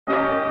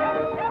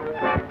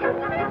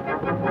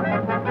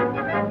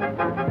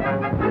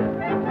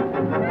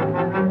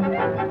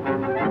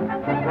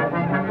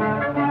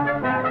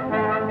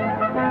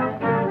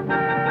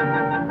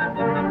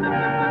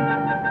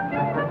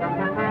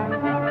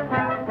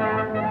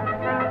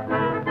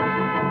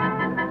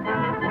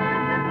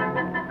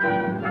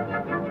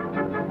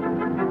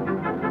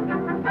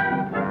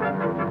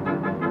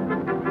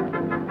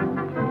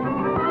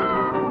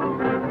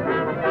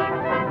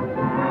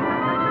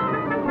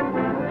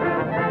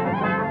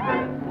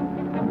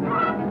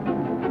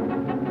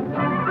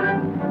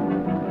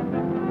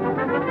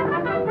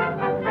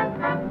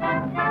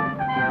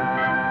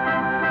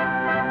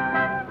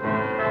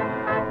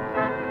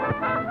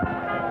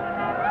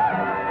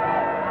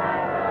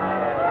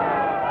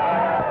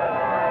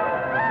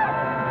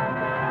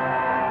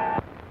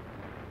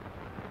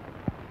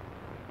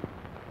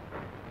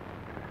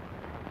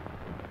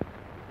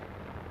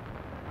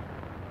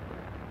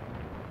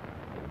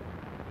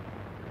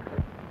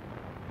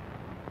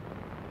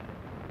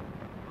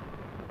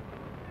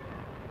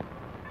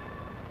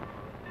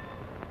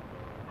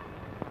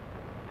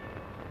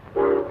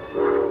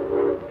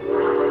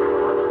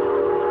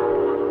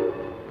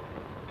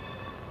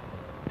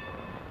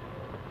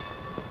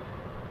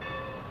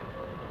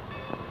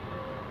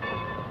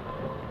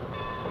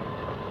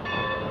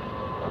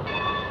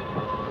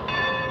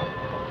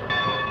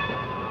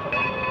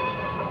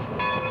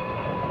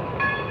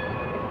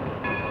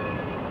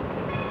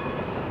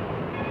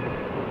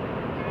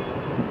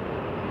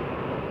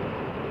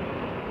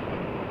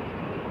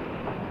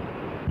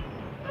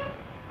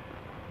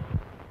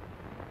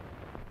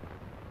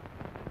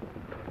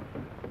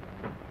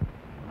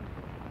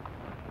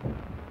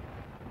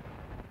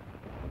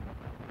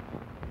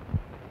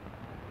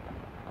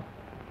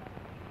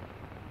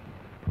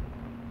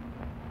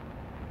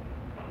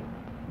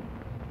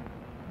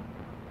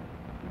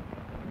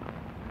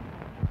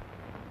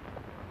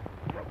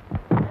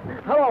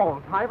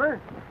Hello, Tiber.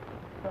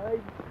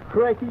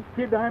 Crikey,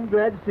 kid, I'm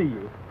glad to see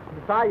you.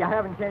 Sorry you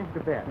haven't changed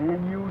a bit.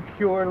 And you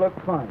sure look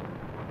fine.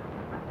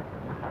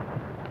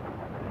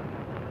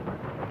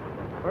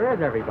 Where is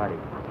everybody?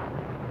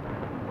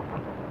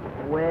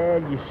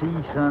 Well, you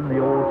see, son, the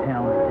old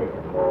town's dead.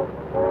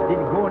 Instead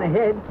of going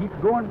ahead, keeps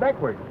going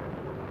backwards.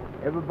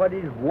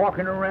 Everybody's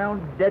walking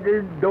around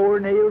deader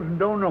doornails and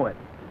don't know it.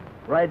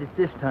 Right at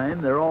this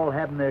time, they're all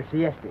having their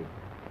siesta.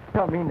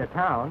 Don't mean the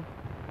town.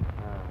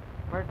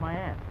 Where's my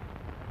aunt?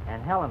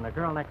 And Helen, the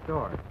girl next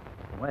door.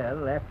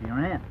 Well, after your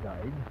aunt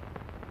died.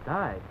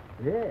 Died?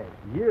 Yes,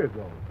 a year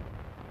ago.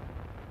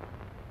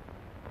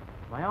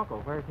 My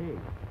uncle, where's he?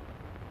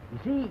 You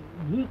see,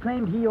 he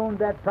claimed he owned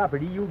that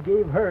property you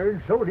gave her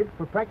and sold it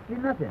for practically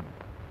nothing.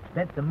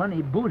 Spent the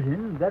money boozing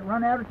and got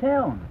run out of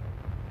town.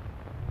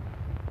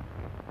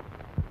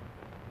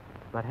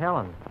 But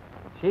Helen,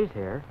 she's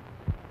here.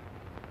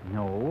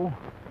 No,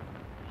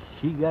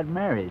 she got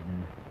married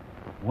and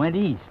went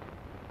east.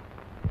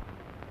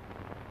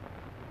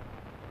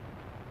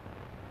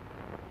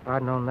 If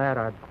I'd known that,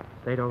 I'd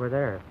stayed over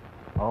there.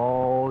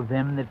 Oh,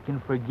 them that can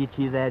forget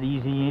you that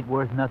easy ain't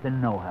worth nothing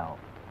nohow.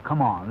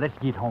 Come on, let's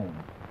get home.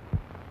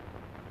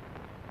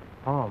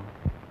 Home?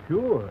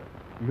 Sure.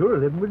 You're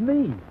living with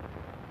me.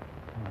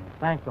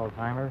 Thanks,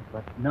 old-timer,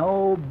 but...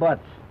 No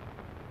buts.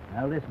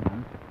 Now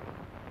listen,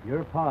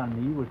 your pa and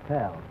me was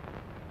pals.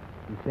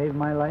 He saved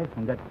my life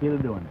and got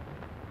killed doing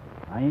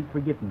it. I ain't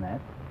forgetting that.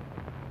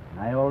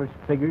 And I always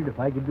figured if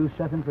I could do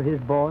something for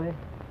his boy,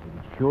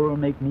 it'd sure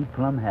make me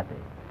plumb happy.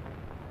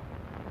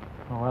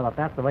 Oh, well, if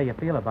that's the way you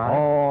feel about it...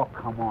 Oh,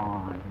 come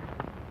on.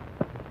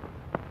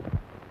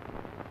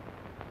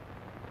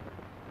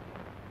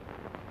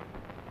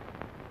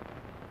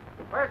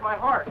 Where's my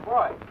horse,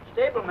 boy?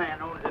 Stableman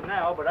owns it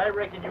now, but I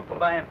reckon you can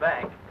buy him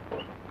back.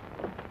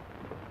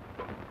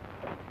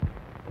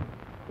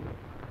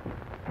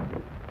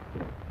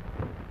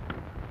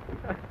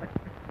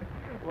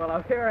 Well,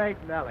 I'm here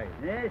ain't Nellie.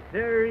 Yes,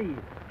 sirree.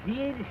 She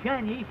ain't as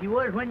shiny as she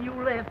was when you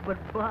left, but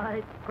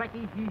by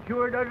cracky, she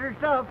sure does her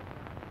stuff.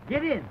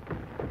 Get in.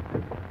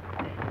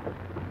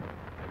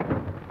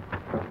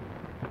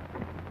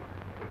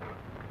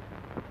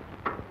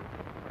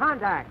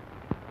 Contact.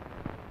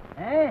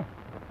 Eh?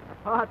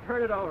 Oh,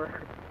 turn it over.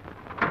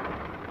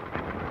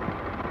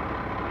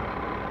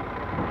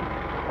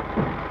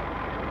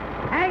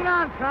 Hang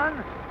on,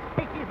 son.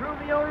 Take you through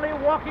the only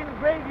walking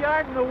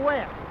graveyard in the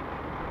West.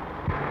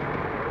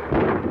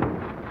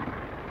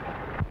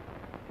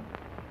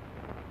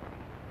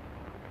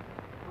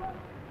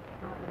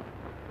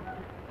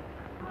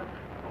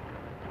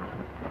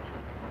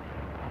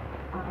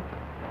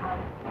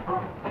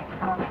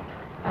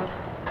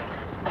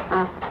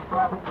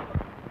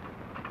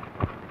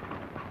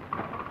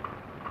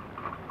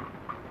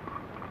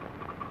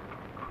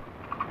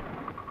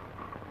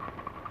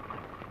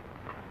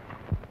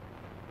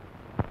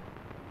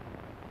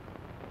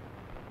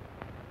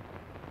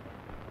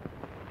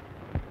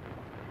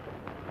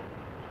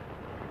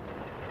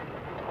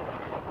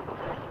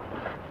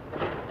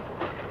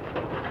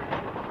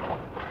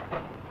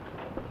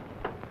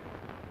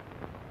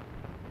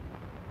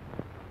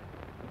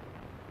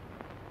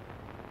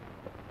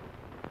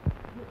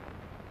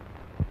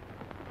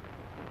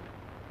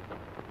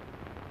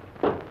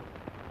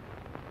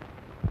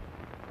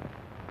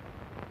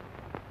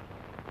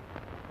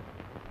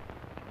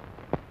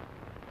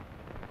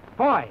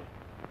 Boy.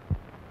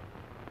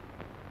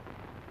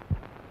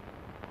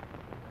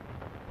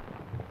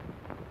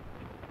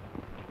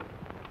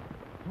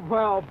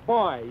 Well,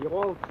 boy, you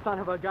old son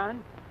of a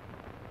gun.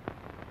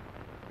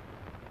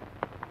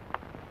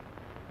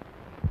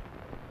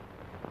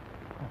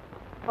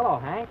 Hello,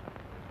 Hank.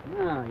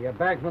 Oh, you're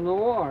back from the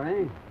war,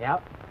 eh?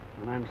 Yep.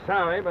 And I'm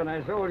sorry, but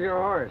I sold your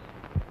horse.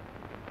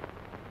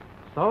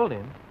 Sold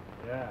him?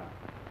 Yeah.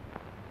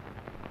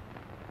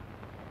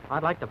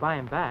 I'd like to buy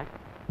him back.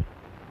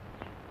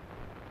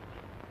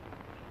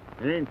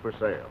 He ain't for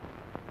sale.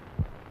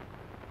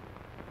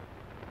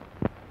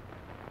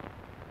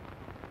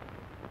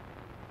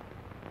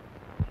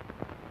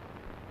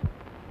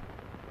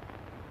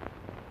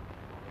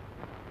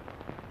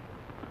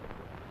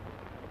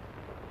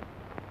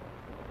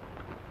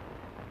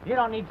 You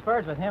don't need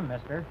spurs with him,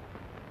 mister.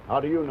 How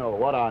do you know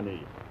what I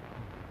need?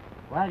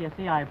 Well, you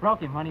see, I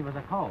broke him when he was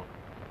a colt.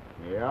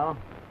 Yeah?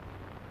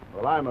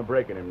 Well, I'm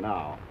a-breaking him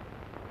now.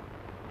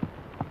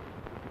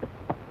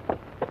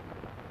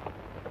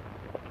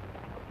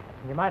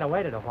 You might have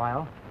waited a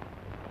while.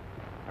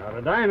 How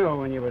did I know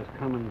when you was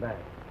coming back?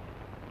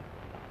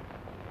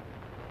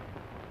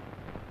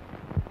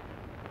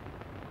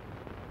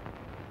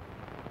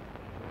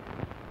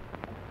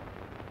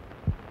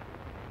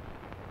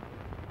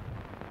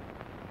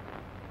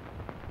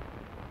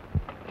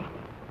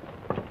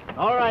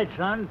 All right,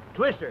 son.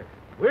 Twister,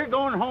 we're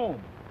going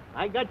home.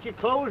 I got your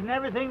clothes and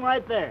everything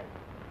right there.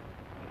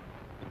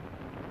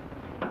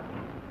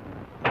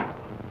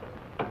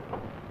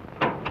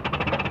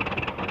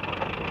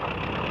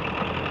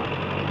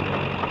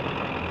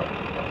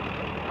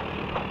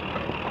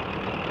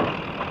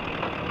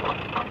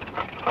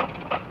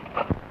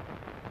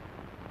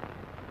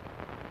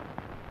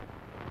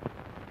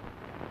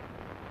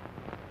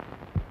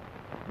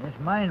 This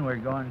mine we're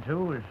going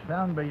to was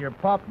found by your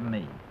pop and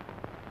me.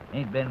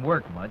 Ain't been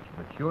worked much,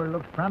 but sure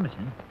looks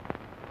promising.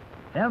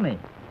 Tell me,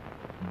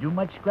 you do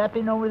much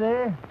scrapping over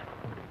there?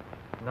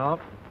 Nope.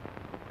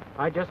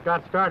 I just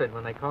got started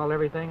when they called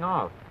everything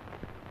off.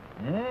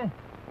 Yeah?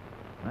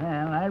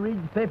 Well, I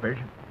read the papers.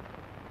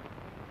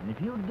 And if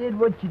you did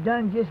what you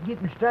done just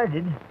getting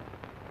started,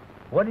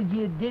 what did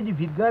you did if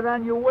you got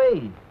on your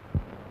way?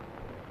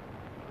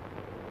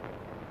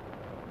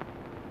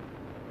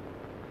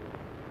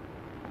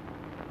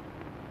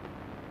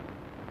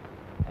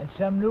 That's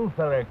some new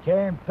feller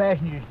carrying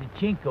passengers to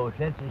Chinko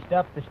since he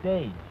stopped the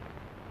stage.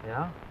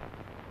 Yeah?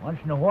 Once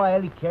in a while,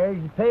 he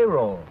carries the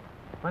payroll.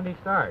 When'd he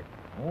start?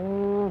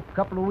 Oh, a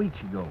couple of weeks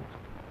ago.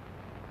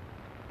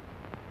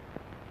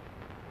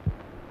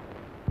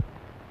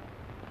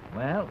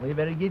 Well, we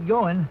better get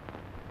going.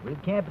 We'll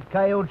camp at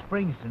Coyote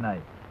Springs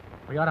tonight.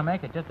 We ought to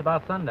make it just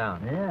about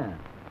sundown. Yeah.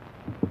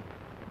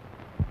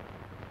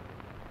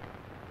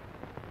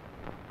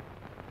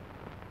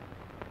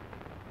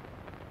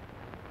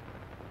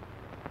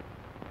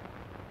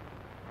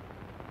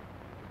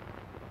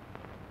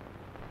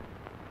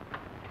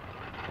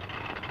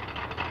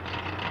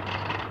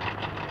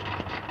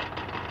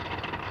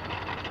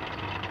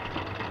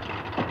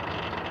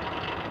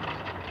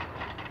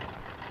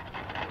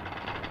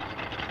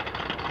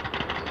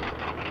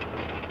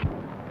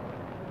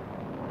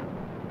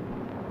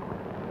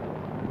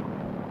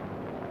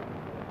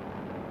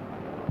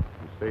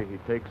 Say he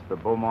takes the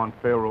Beaumont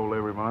payroll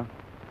every month?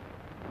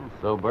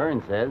 So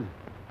Burns says.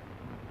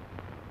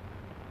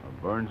 Well,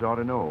 Burns ought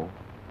to know.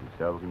 He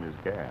sells him his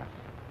gas.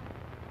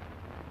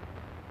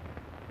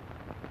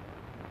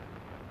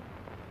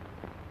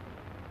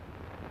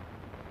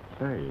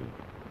 Say,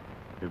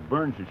 if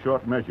Burns should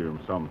short measure him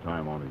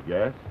sometime on his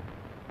gas,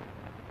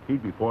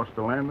 he'd be forced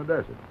to land in the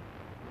desert.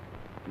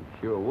 He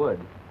sure would.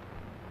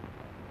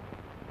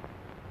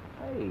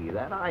 Hey,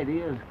 that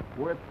idea is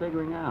worth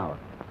figuring out.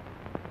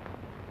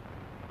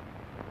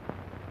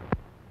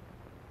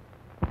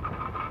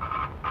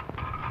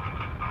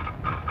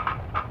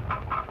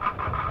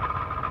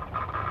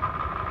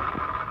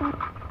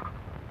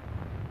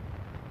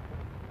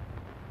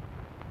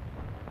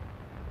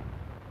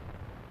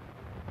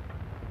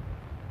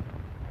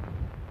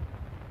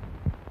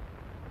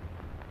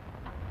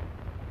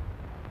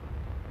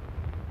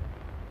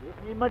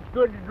 It ain't much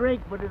good to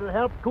drink, but it'll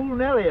help cool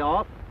Nellie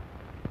off.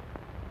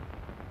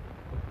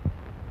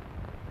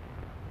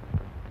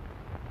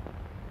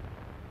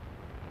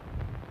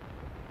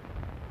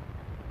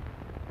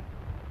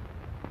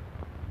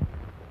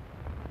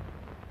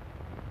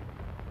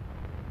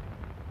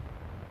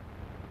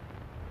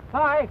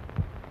 Hi!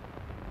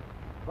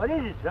 What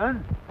is it,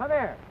 son? Come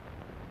here.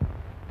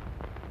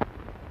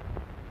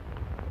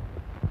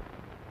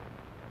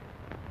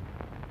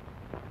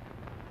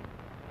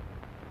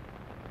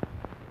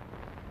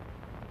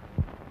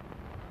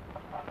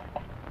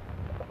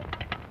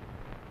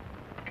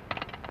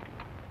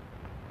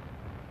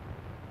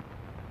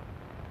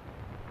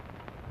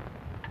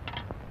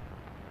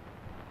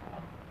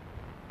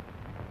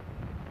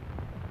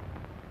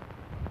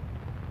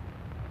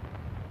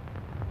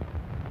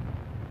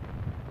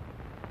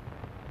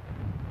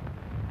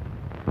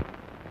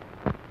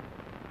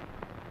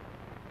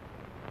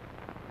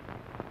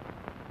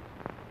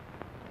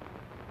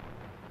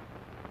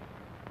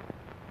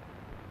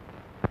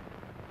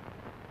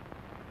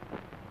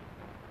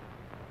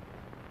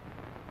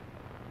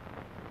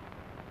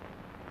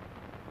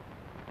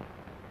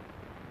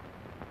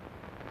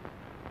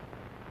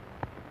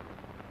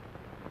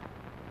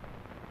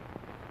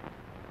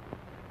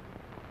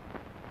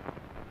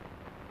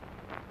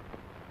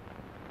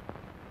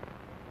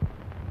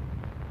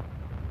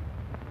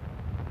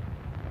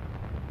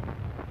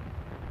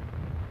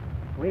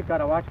 We've got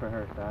to watch for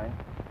her, Si.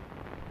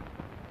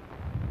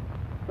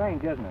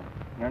 Strange, isn't it?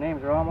 Your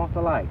names are almost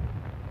alike.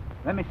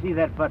 Let me see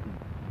that button.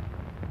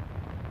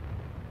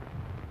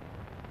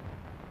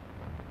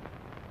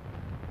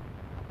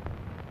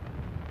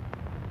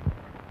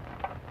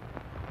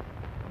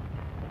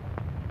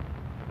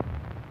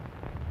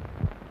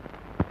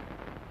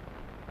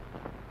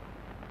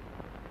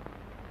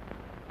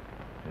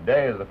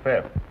 Today is the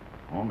 5th.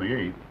 On the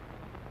 8th,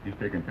 he's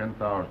taking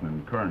 $10,000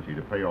 in currency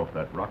to pay off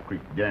that Rock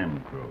Creek Dam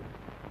crew.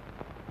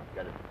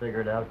 Got it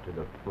figured out to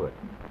the foot.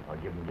 I'll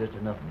give him just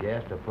enough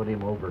gas to put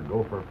him over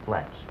Gopher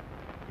Flats.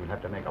 He'll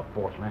have to make a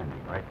forced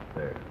landing right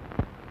there.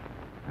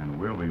 And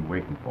we'll be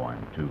waiting for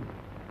him, too.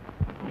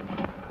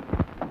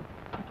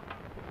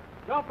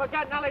 Don't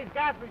forget Nellie's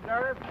gas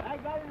reserve. I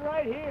got it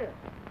right here.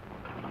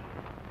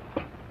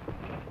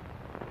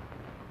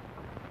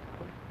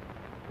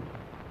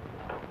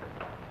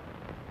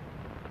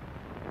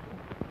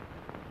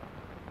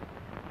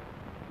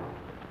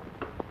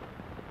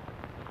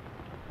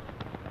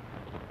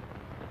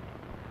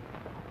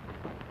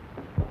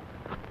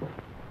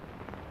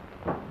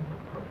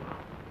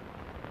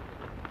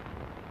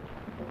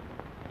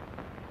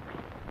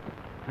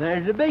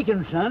 There's the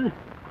bacon, son.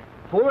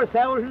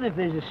 4,000 if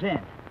there's a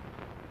cent.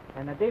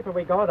 And the deeper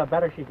we go, the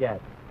better she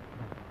gets.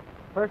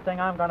 First thing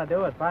I'm gonna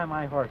do is buy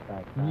my horse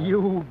back. Si.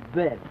 You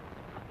bet.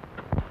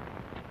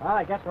 Well,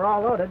 I guess we're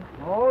all loaded.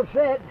 All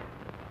set.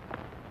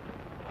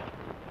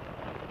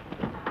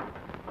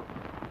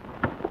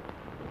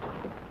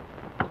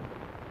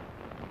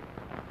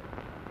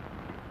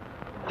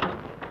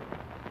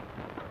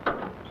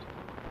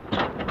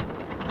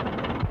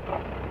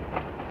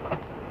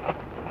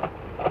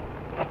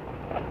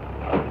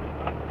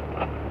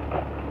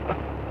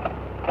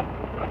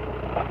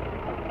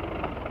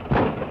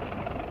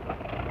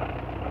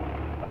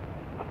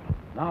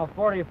 Now,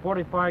 40 or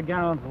 45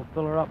 gallons will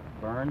fill her up,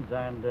 Burns,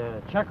 and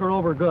check her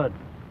over good.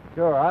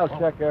 Sure, I'll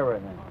check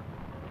everything.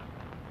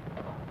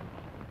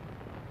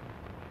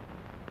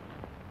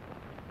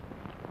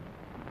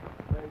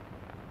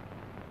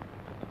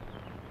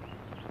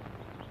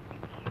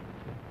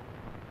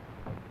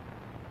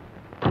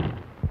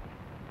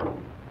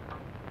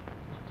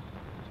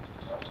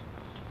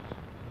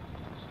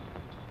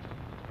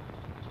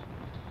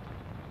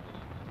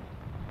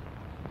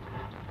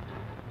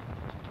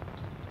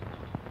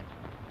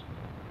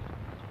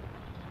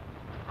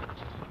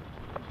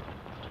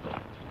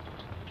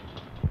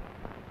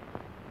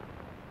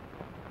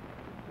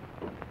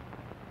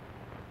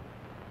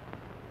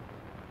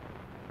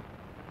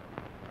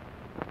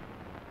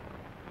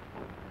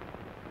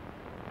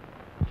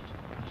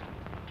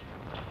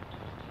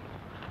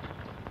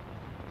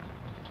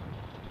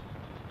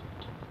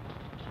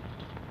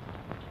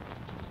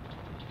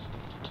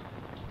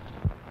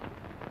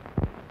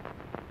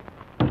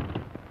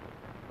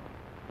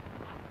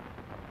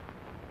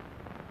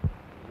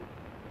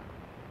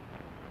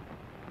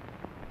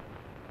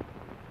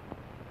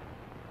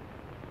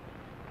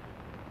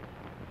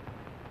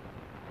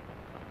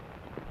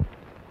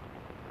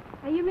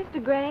 Are you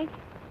Mr. Gregg?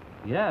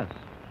 Yes,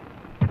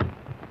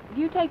 Do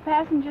you take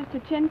passengers to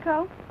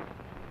Chinco?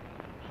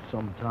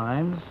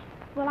 sometimes.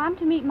 Well, I'm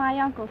to meet my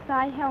uncle,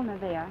 Cy Helner,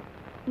 there.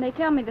 And they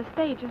tell me the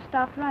stage has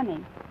stopped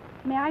running.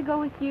 May I go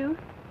with you?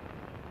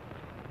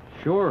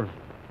 Sure.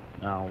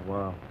 Now,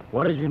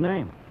 what is your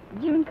name?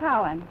 June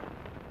Collins.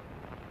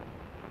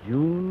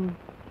 June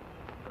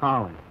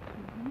Collins.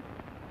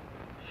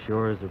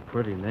 Sure is a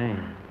pretty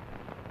name.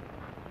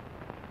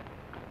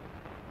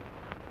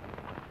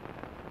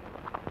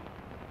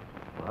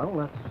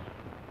 Well,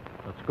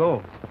 let's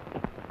go.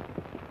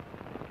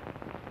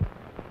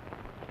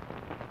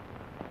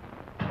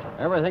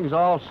 Everything's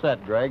all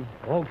set, Greg.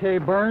 Okay,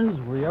 Burns,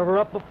 were you ever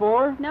up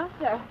before? No,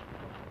 sir.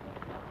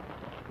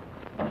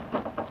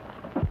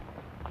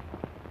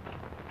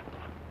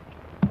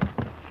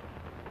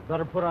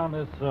 Better put on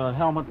this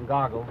helmet and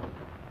goggles.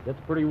 Gets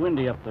pretty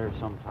windy up there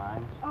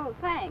sometimes. Oh,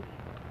 thanks.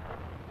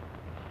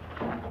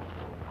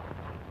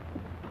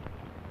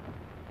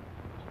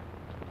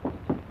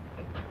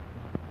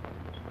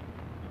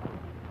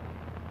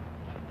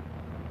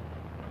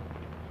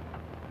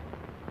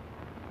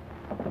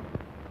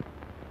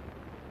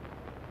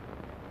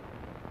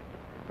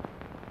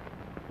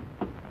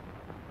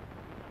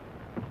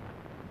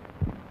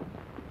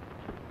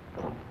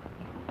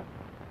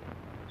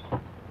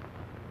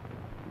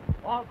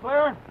 All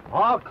clear?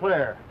 All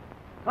clear.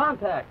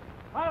 Contact.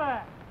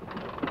 Hi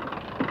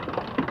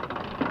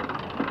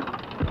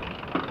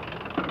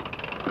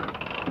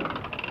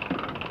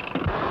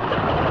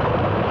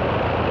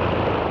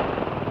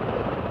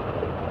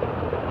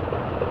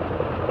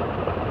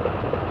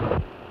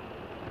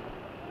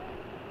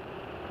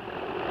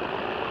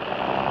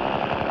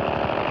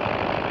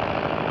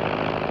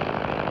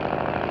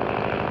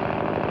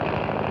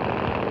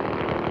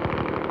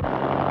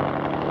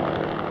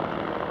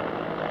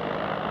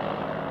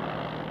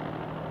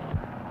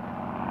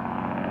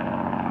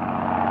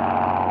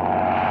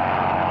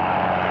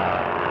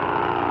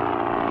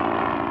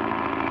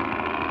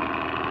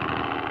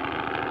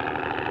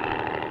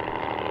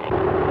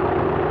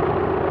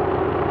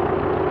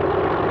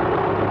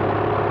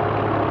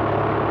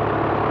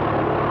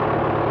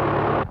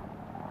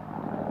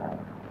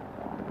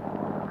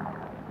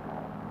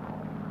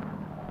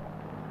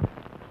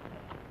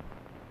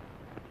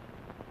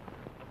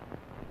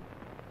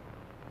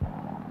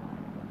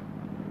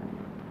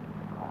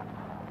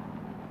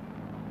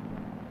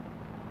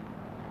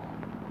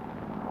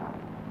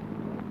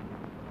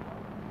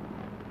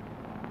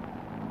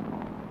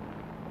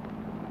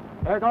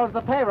There goes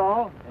the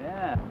payroll.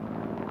 Yeah.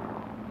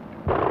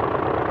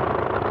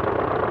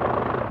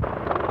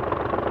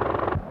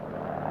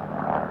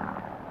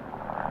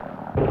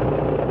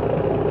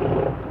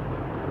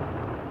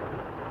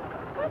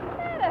 What's the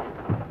matter?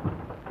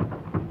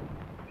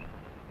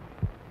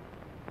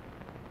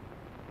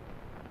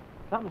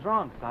 Something's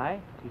wrong, Si.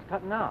 He's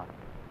cutting out.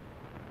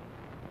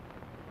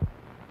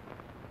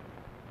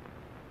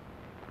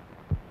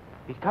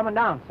 He's coming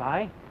down,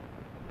 Si.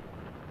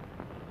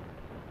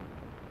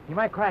 He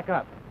might crack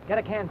up. Get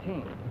a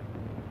canteen.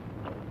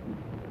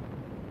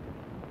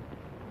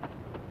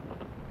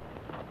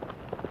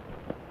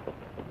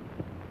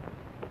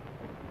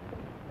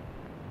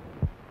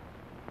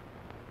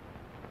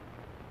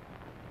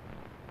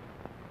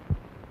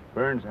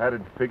 Burns had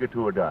it figured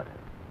to a dot.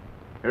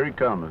 Here he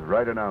comes,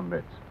 right in our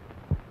midst.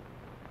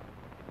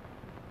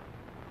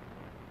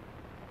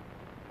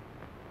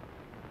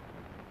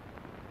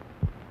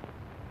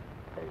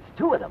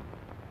 two of them.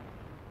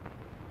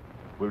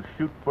 We'll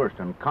shoot first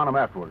and count them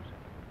afterwards.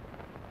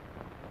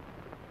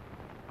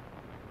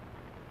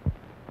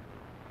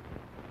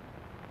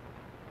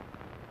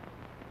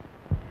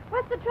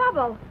 What's the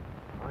trouble?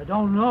 I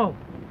don't know.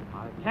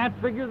 I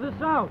can't figure this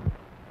out.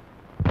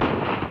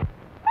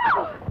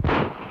 No!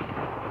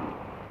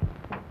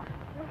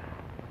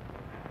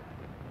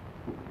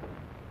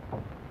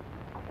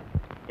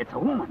 It's a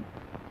woman.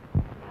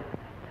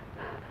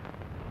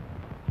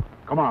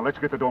 Come on, let's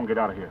get the door and get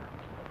out of here.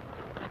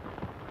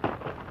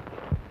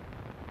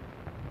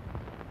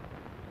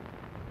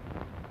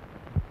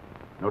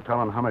 No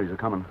telling how many's are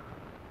coming.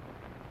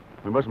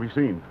 We mustn't be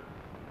seen.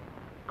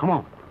 Come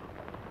on.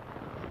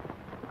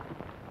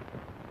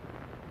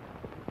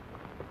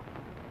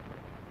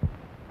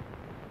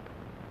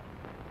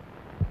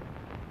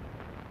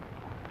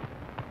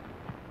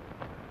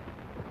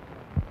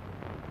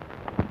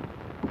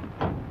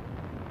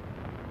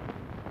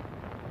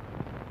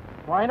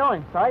 Why, I know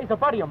him, Si. He's a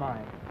buddy of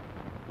mine.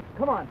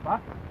 Come on,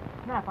 Buck.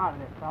 Snap out of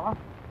this, fella.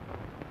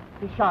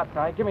 He's shot,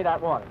 Si. Give me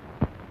that water.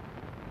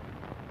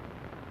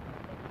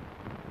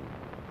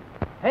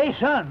 Hey,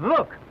 son,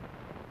 look.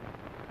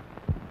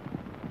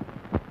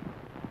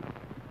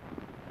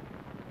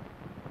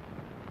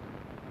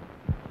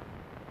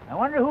 I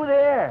wonder who they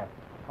are.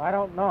 I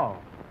don't know,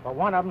 but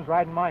one of them's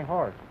riding my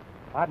horse.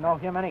 I'd know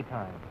him any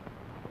time.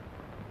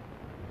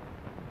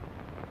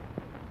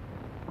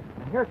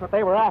 And here's what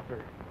they were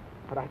after,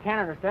 but I can't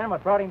understand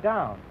what brought him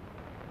down.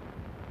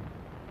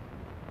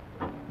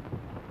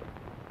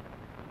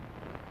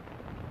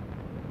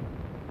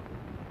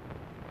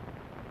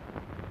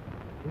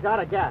 He's out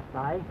of gas,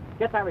 Si.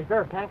 Get that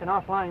reserve tank and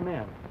I'll fly him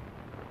in.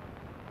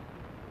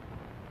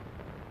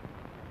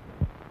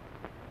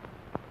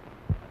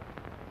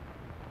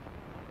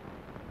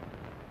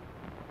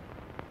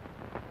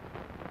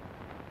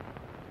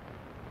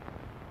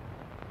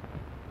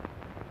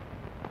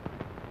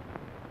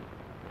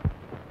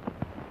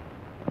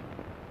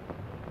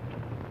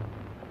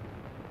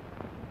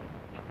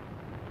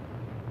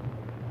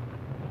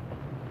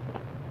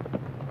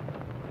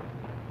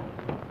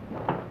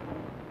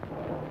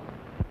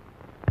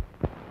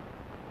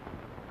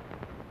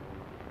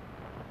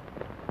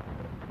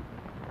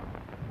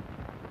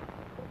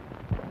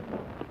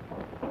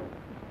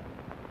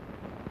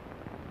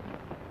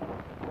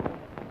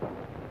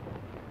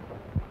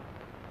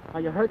 Are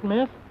you hurt,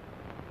 miss?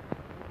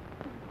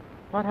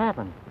 What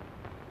happened?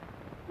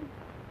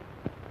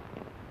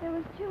 There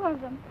was two of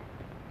them.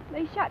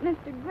 They shot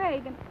Mr.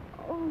 Gregg and...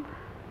 Oh,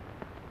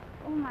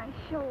 my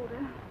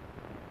shoulder.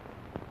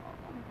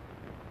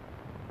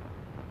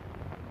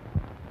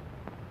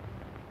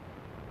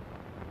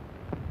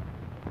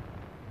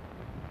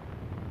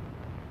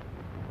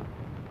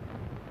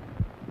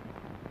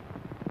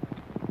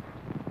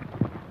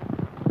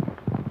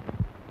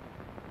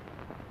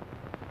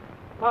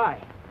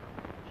 Hi.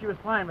 She was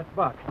flying with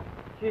Buck.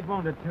 She's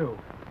wounded, too.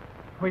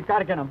 We've got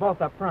to get them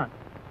both up front.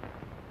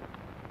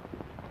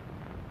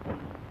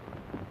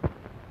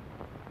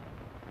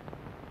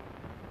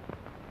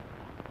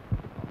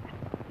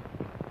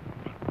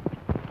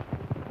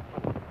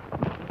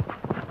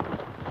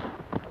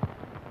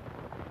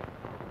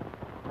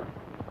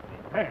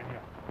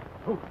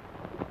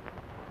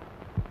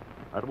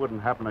 That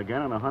wouldn't happen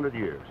again in 100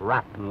 years.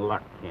 Rotten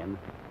luck, Ken.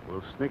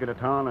 We'll sneak into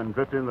town and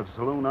drift into the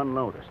saloon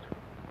unnoticed.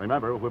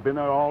 Remember, we've been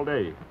there all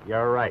day.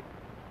 You're right.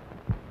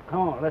 Come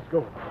on, let's go.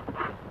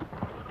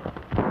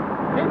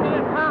 Keep me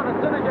in town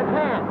as soon as you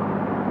can.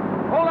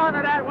 Hold on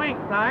to that wing,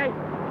 Si.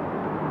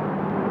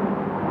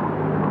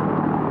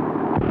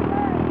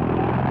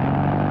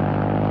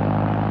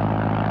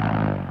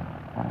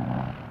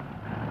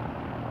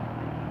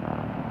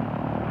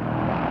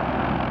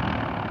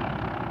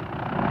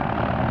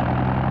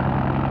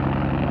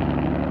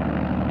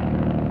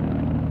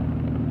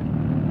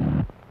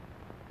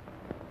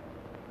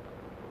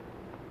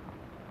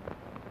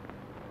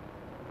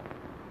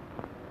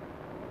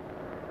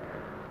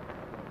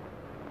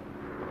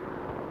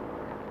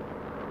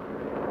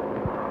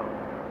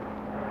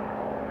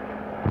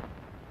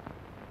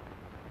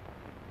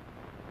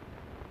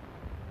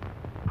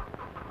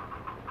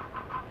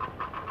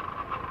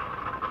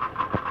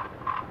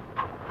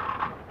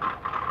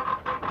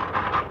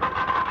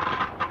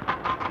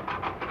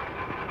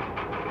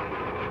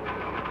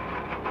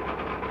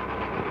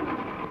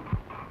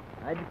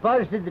 I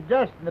deposited the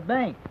dust in the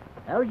bank.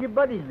 How's your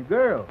buddy and the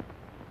girl?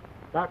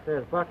 Doc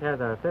says Buck has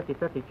a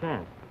 50-50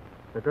 chance.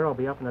 The girl will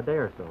be up in a day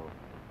or so.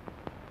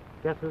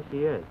 Guess who she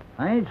is?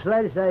 I ain't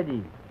slightest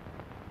idea.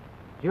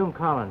 June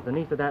Collins, the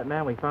niece of that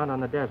man we found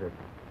on the desert.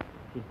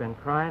 She's been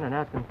crying and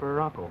asking for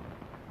her uncle.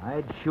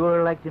 I'd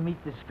sure like to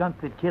meet the skunk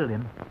that killed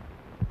him.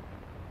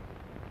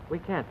 We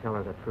can't tell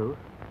her the truth.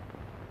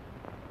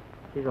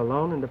 She's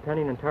alone and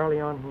depending entirely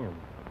on him.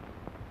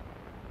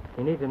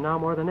 She needs him now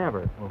more than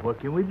ever. Well, what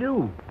can we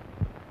do?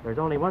 There's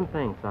only one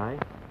thing, Si.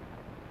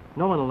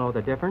 No one will know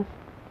the difference.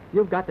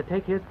 You've got to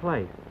take his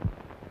place.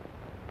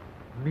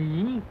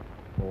 Me?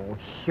 Oh,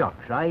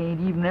 shucks, I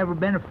ain't even ever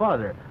been a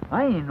father.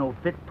 I ain't no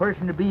fit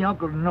person to be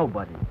uncle to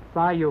nobody.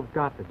 Si, you've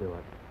got to do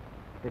it.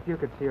 If you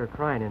could see her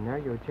crying in there,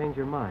 you would change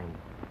your mind.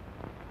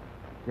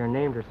 Your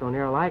names are so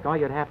near alike, all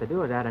you'd have to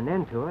do is add an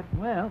end to it.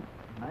 Well,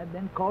 I've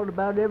been called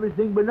about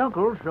everything but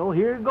uncle, so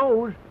here it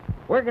goes.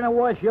 Where can I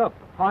wash up?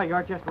 Oh,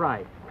 you're just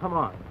right. Come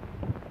on.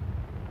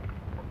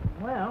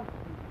 Well,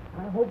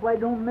 I hope I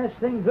don't mess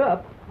things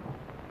up.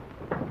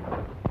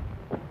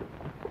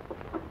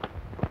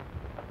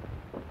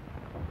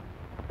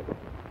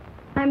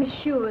 I'm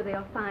sure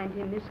they'll find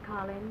him, Miss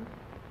Collins.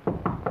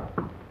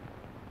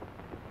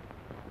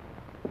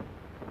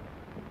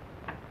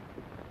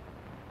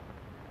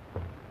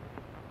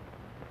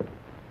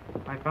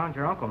 I found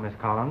your uncle, Miss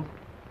Collins.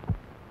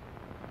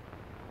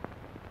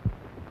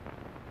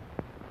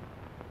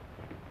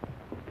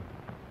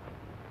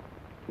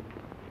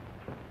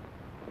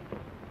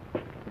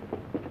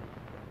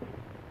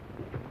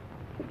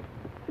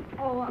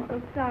 Oh,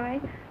 Uncle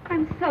Si,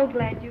 I'm so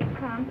glad you've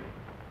come.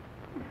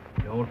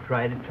 Don't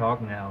try to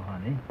talk now,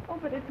 honey. Oh,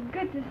 but it's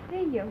good to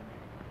see you.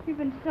 You've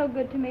been so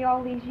good to me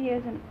all these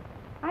years, and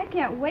I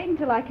can't wait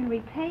until I can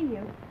repay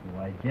you.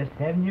 Why, just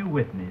having you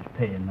with me is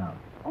paying enough.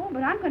 Oh,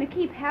 but I'm going to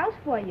keep house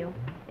for you.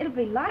 It'll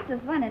be lots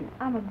of fun, and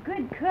I'm a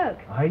good cook.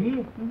 Are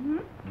you? Mm-hmm.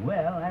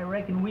 Well, I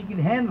reckon we can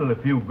handle a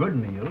few good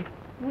meals.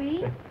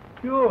 We?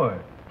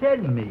 Sure. Ted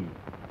and me.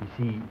 You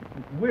see,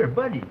 we're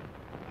buddies.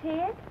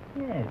 Ted?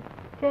 Yes,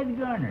 Ted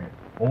Garner.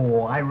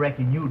 Oh, I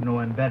reckon you'd know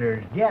him better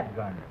as Gat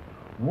Garner.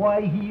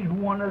 Why, he's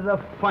one of the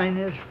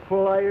finest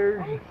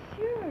flyers. Oh,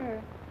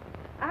 sure.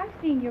 I've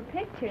seen your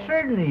picture.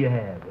 Certainly you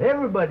have.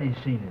 Everybody's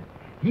seen it.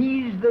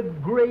 He's the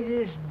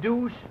greatest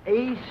deuce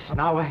ace.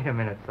 Now, wait a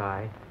minute,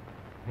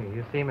 Si.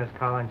 You see, Miss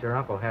Collins, your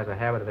uncle has a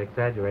habit of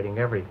exaggerating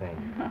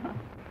everything.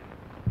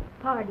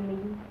 Pardon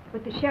me,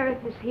 but the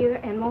sheriff is here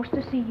and wants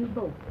to see you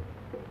both.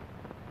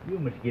 You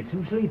must get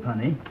some sleep,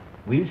 honey.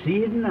 We'll see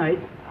you tonight.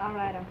 All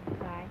right, Uncle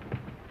Si.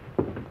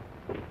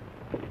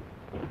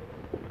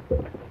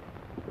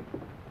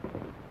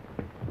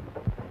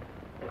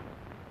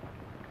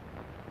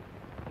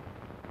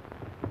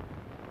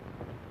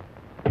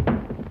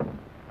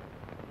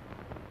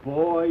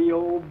 Boy,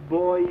 oh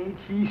boy, ain't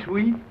she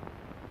sweet?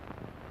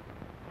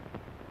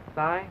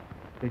 Si,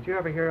 did you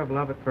ever hear of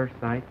love at first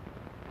sight?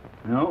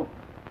 No.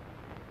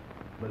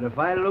 But if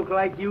I look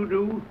like you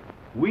do,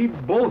 we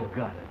both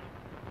got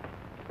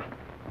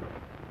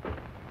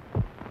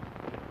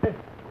it.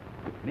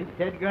 Miss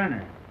Ted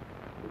Garner.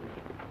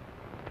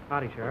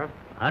 Howdy, Sheriff.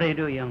 How do you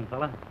do, young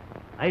fella?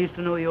 I used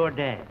to know your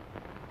dad.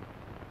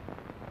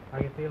 How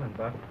you feeling,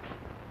 Buck?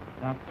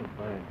 Not so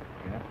bad,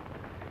 Cap.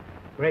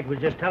 Greg was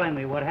just telling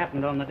me what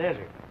happened on the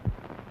desert.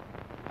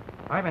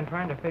 I've been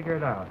trying to figure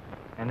it out.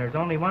 And there's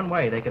only one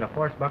way they could have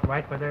forced Buck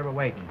right where they were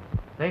waiting.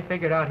 They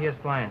figured out his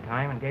flying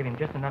time and gave him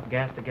just enough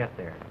gas to get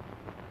there.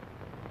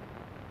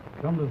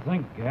 Come to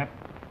think, Cap,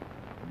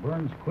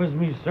 Burns quizzed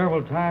me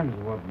several times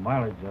what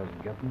mileage I was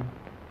getting.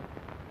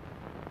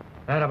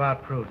 That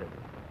about proves it.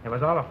 It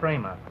was all a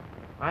frame-up.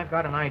 I've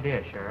got an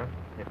idea, Sheriff,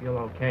 if you'll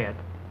okay it.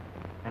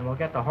 And we'll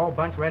get the whole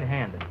bunch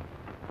red-handed.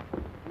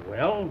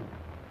 Well,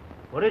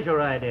 what is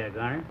your idea,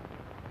 Garner?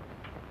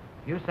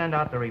 You send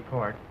out the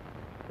report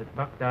that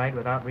Buck died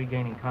without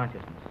regaining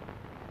consciousness.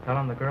 Tell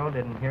him the girl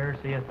didn't hear or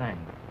see a thing.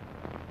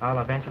 I'll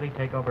eventually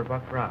take over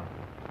Buck's route.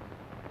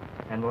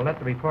 And we'll let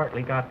the report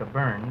leak out to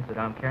Burns that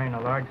I'm carrying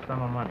a large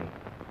sum of money.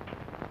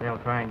 They'll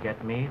try and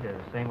get me the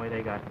same way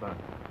they got Buck.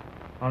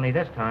 Only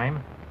this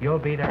time, you'll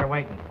be there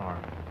waiting for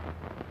him.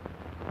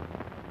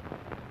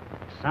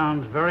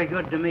 Sounds very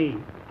good to me.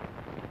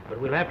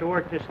 But we'll have to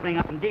work this thing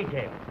out in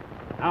detail.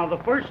 Now,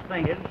 the first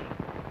thing is...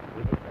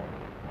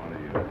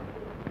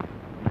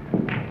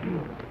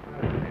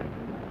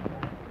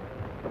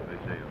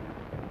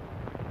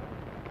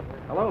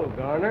 Hello,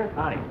 Garner.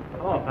 Howdy.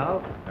 Hello,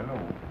 pal.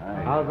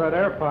 Hello. How's that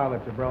air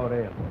pilot you brought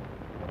in?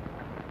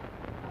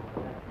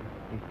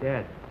 He's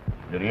dead.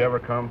 Did he ever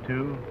come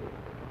to?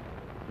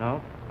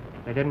 No,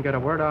 they didn't get a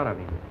word out of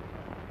him.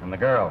 And the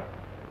girl?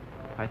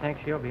 I think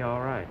she'll be all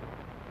right.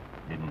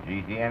 Didn't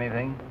she see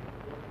anything?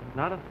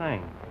 Not a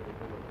thing.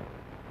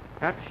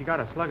 After she got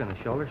a slug in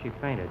the shoulder, she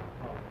fainted.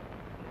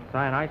 Si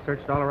and I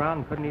searched all around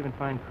and couldn't even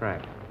find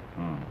tracks.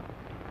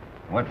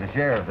 What's the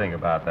sheriff think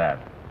about that?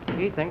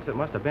 He thinks it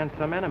must have been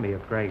some enemy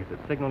of Greg's that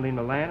signaled him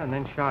to land and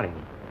then shot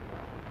him.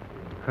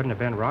 Couldn't have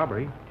been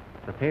robbery.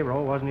 The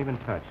payroll wasn't even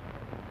touched.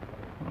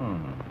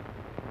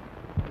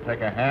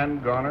 Take a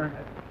hand, Garner?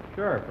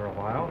 Sure, for a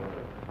while.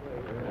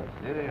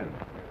 Sit in.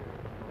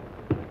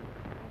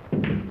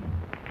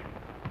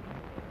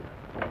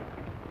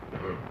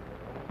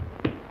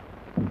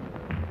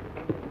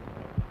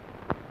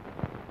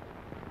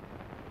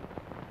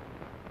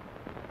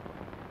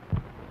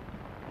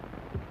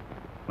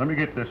 Let me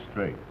get this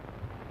straight.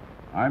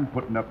 I'm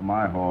putting up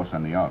my horse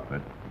on the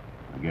outfit.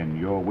 Again,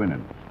 you're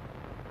winning.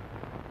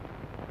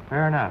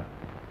 Fair enough.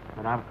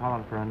 But I'm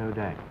calling for a new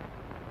deck.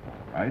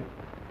 All right?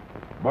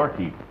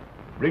 Barkeep,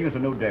 bring us a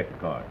new deck of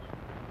cards.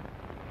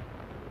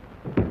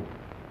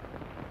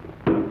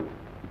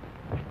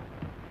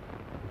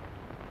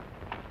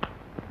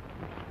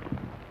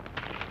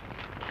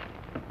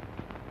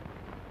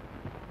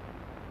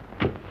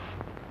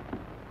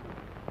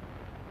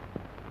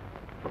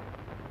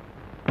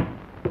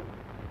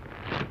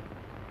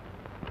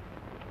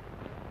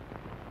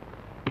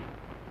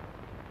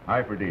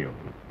 Eye for deal.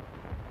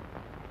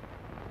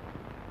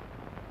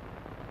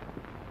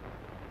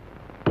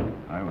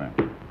 I went.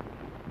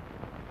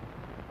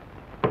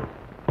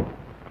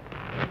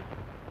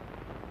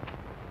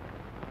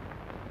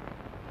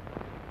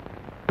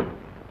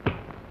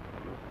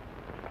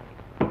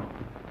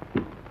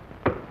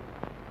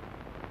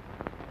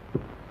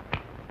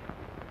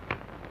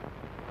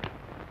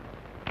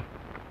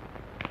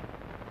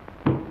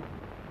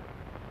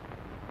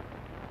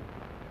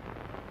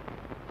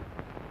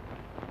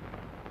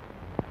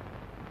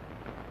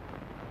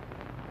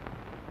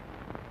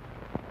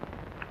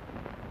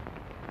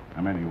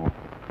 How many you want?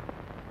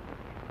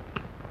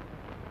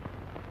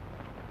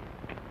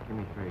 Give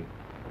me 3.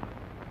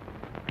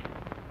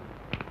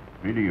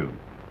 3 to you.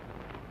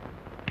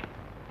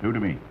 2 to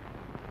me.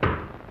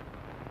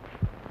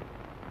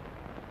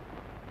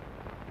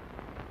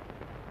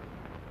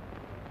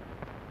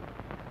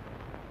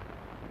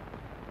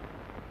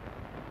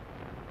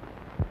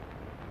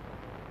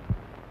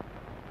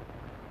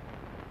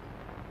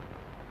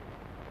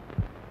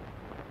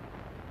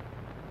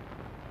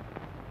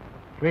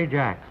 Three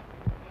jacks.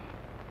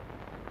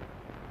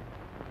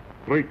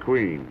 3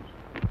 queens.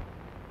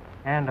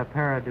 And a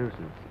pair of deuces.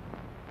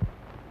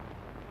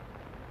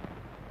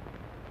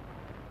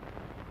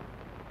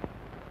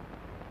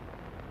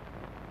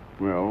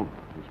 Well,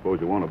 I suppose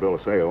you want a bill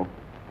of sale.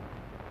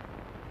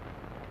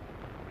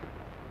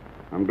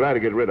 I'm glad to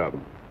get rid of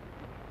him.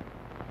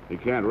 He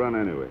can't run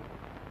anyway.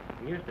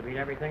 He used to beat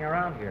everything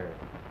around here.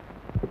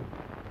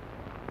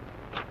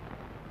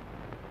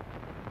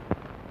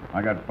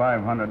 I got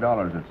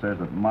 $500 that says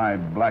that my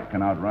black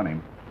can outrun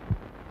him.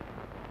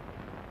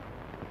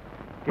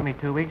 Give me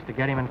 2 weeks to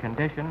get him in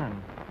condition,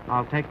 and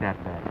I'll take that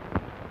bet.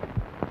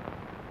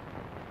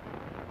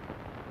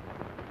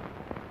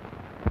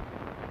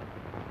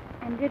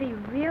 And did he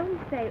really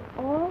say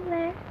all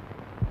that?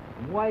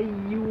 Why,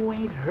 you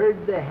ain't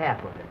heard the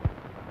half of it.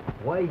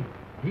 Why,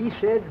 he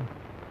said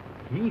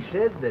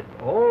that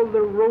all the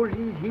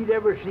rosies he'd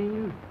ever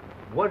seen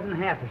wasn't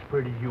half as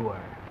pretty as you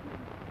are.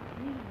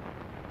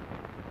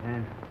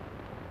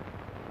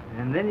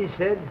 And then he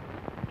said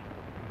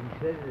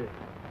that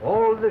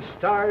all the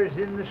stars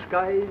in the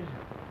skies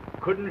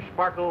couldn't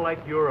sparkle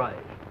like your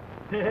eyes.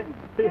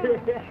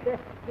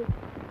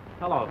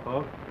 Hello,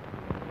 folks.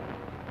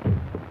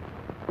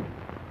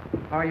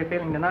 How are you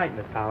feeling tonight,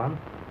 Miss Collins?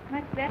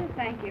 Much better,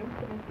 thank you,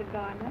 Mr.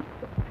 Gardner.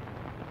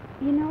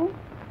 You know,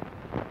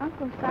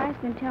 Uncle Si's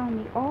been telling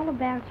me all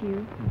about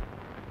you,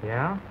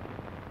 Yeah?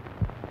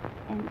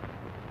 and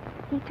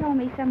he told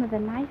me some of the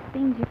nice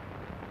things you...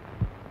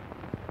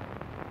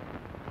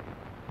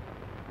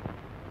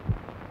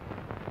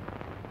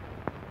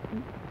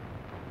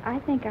 I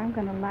think I'm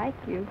going to like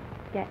you,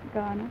 Jack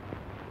Garner.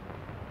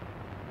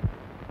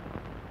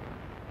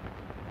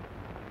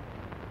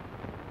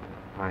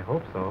 I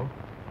hope so.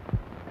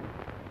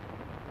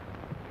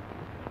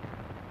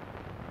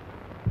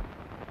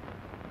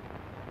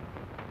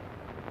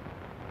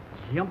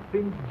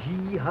 Jumping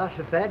gee,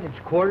 Hossafat, it's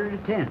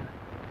 9:45.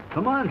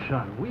 Come on,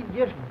 son, we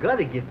just got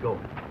to get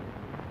going.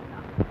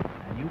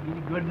 Now, you get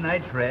a good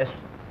night's rest.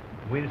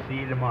 We'll see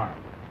you tomorrow.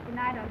 Good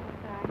night, Uncle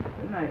Si.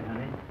 Good night,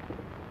 honey.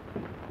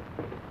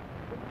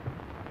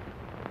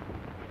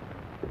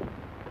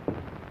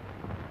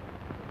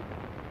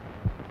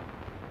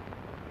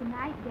 Good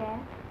night, Dad.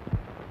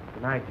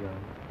 Good night, Joan.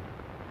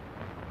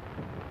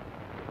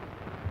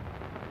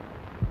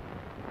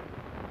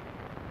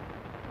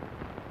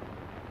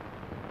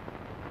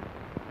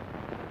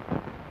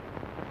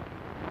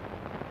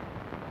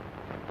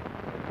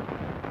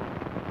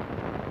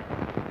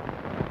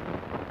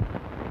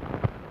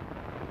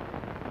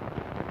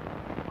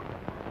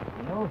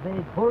 You know, if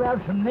they'd pull out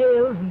some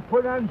nails and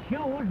put on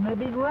shoes,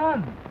 maybe he'd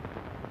run.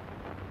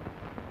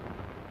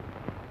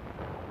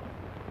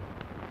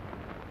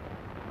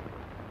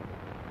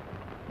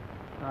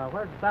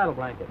 Where's the saddle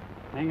blanket?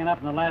 Hanging up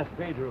in the last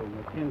bedroom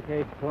with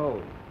Kincaid's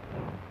clothes.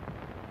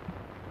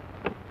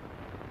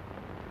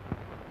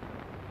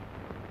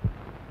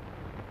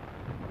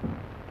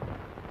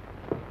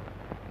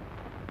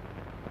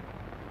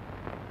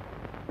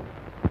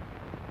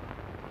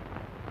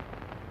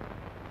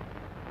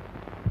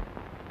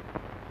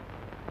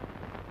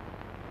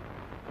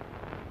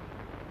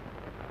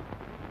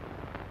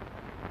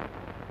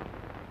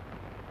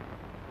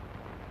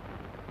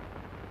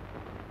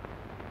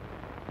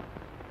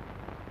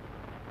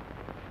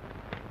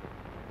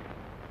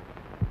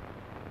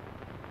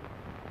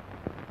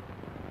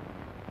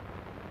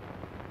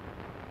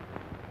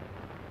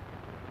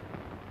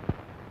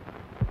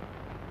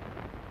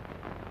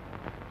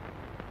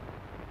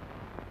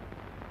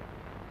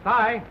 Si!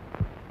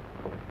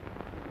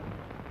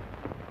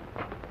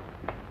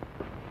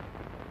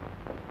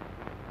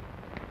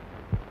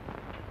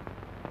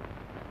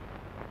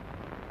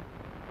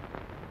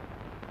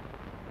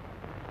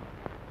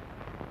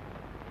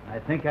 I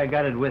think I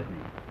got it with me.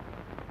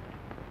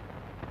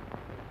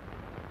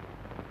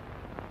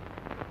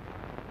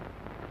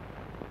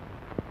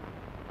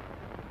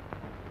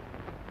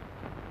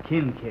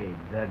 Kincade,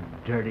 that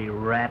dirty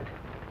rat.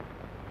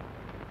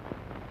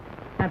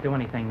 can't do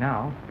anything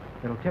now.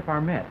 It'll tip our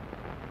mitt.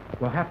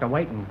 We'll have to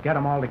wait and get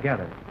them all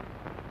together.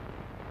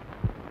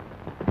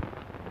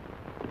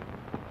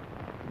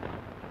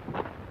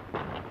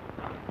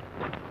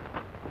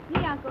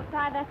 Gee, Uncle Si,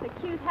 that's a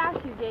cute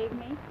house you gave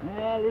me.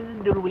 Well,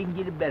 isn't it we can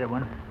get a better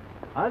one?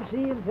 I'll see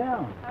you in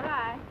town. All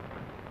right.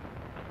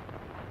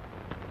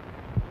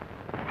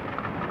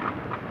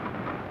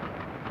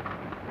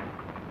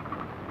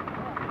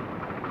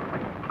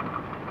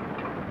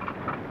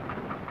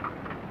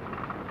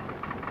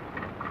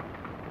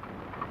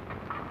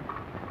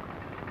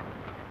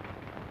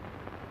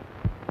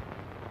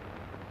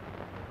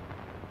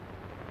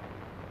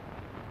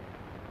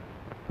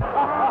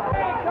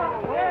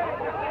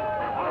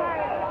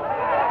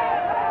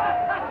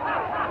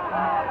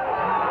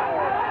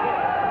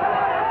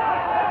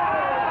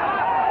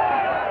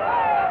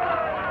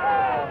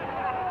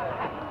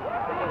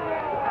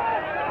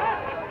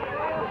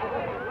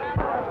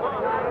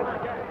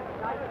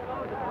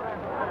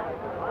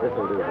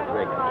 This'll do the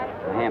trick.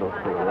 The handle's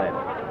pretty lead.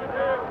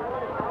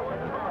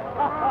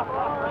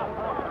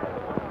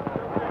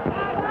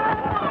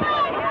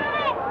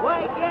 Why,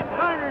 Get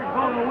Garner's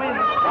gonna win.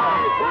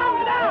 Calm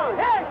down.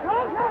 Here,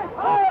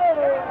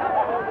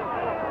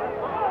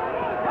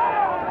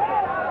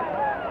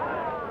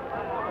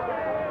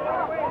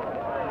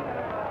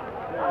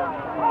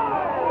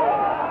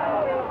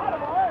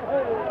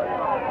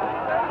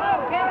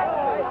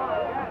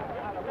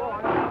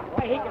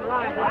 He can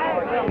lie.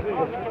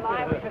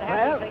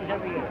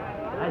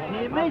 I see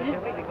you made it.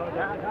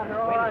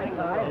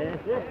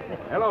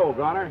 Hello,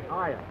 Garner. How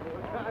are you?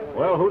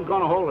 Well, who's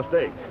going to hold the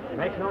stakes?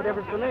 Makes no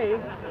difference to me.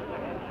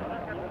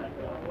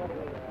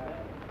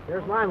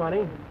 Here's my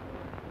money.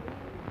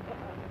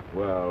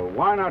 Well,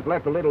 why not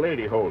let the little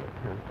lady hold it?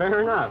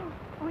 Fair enough.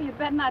 Oh, you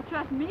better not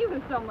trust me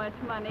with so much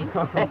money.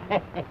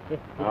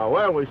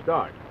 Well, we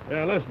start.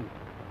 Yeah, listen.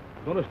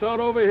 You're going to start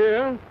over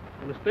here,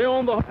 and stay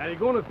on the... And you're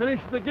going to finish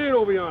the gate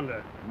over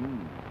yonder.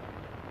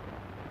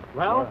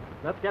 Well,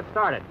 let's get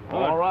started.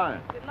 All right.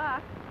 Good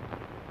luck.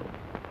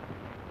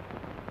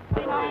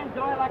 I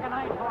enjoy like a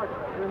nice horse.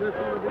 We used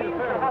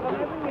to have them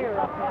every year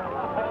up there.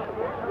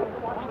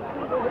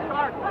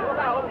 Start. Go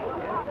down.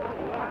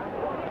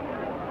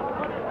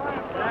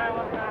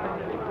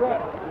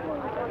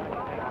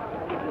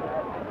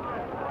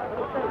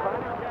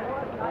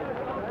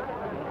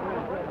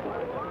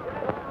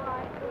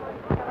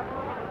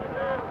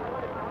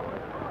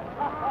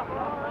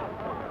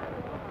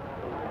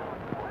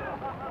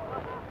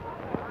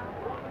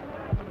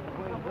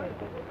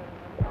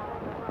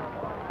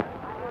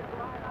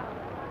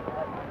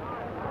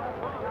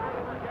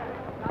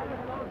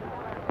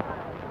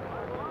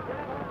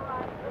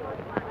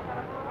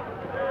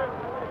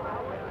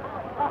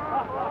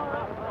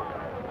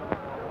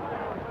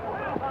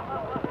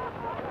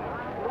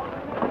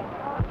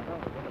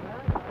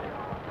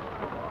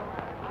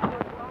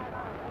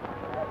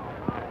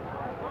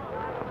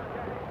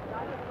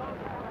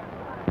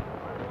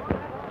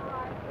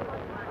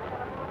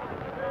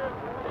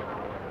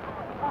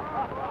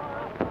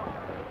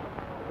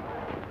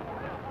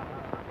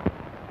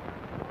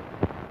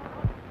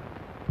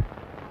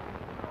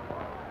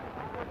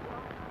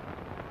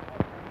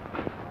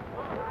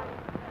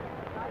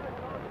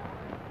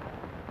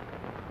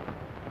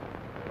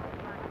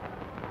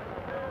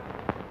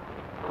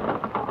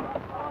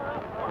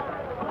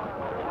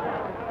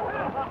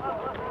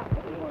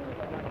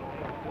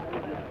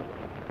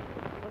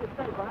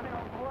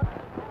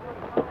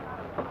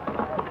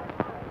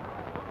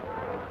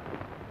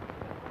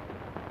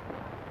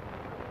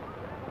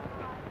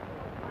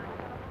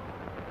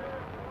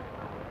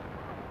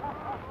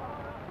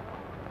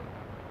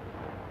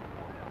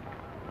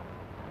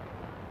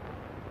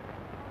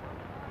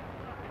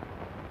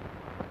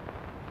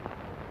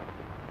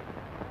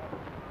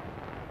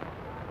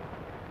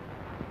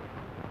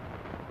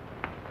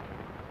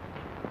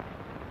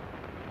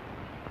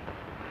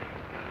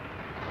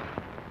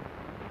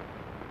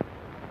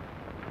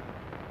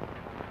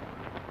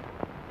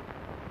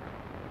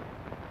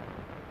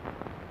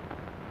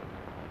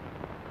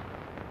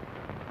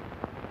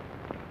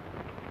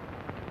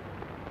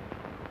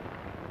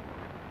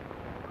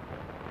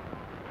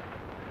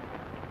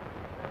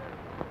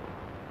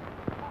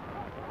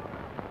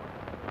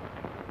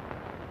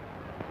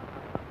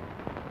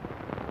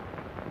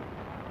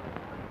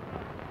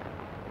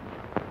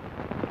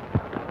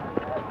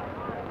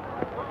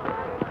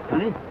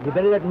 Honey, you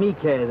better let me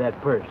carry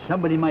that purse.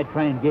 Somebody might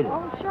try and get it.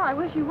 Oh, sure. I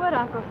wish you would,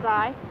 Uncle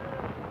Si.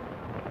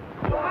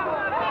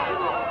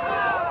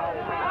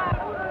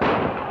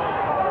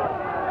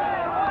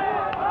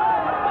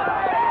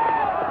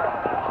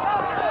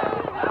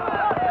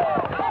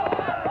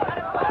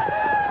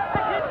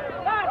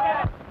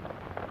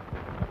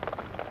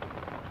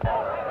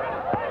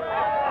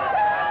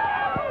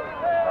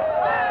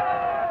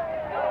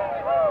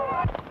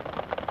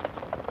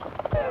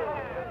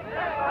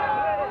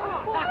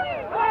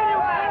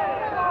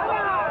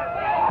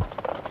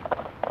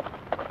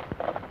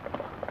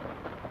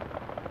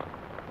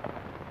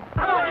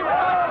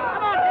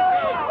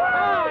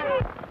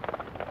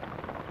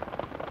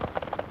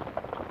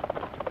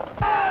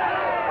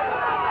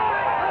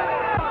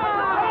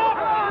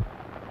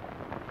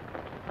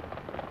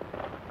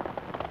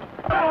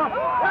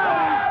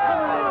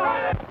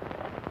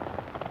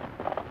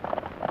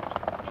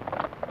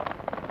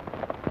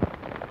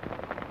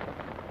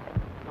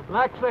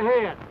 Black's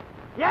ahead.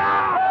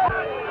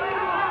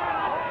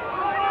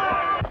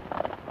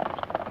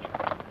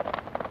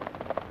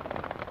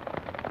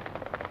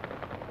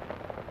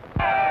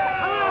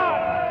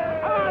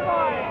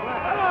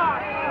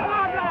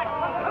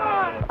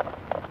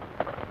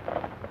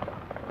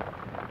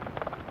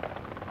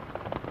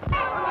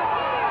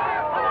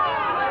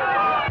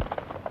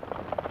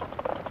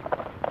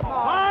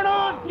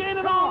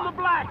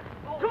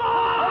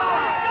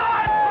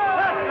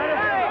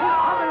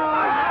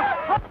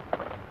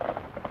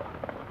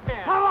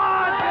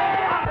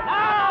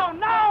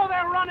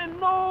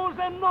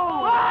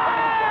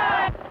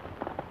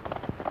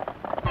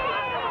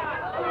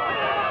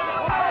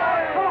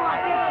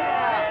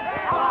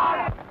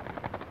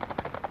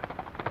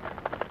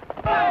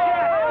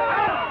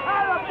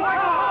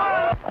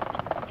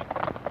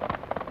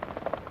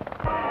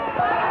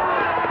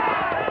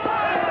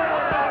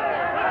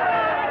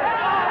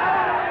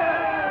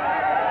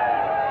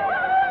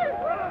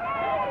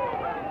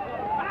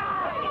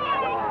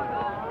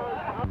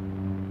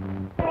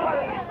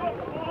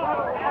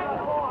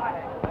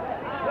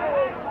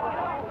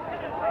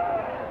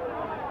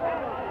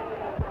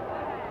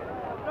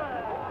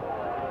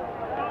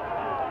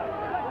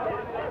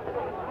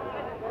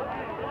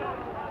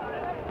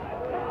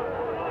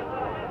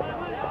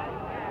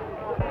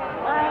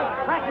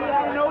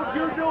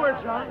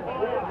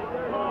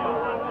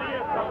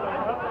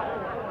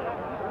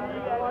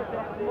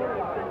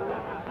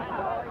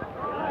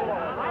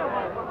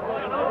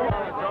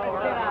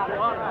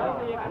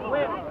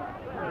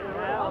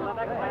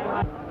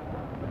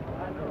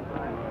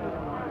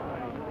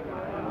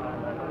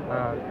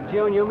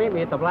 June, you meet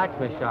me at the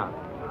blacksmith shop.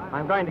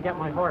 I'm going to get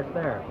my horse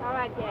there. All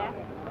right, Jack.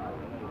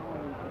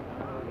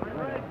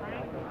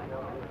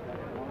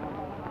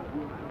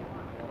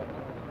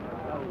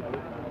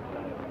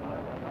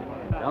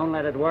 Don't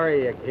let it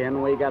worry you,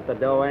 Ken. We got the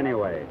dough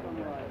anyway.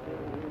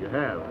 You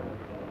have.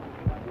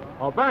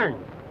 Oh,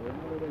 Burns!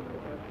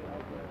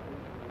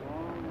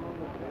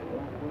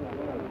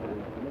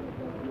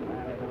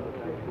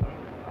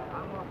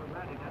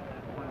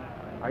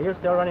 Are you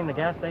still running the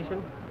gas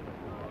station?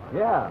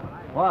 Yeah.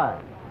 Why?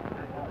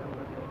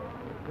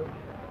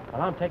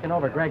 Well, I'm taking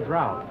over Greg's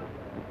route.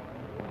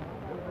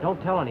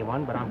 Don't tell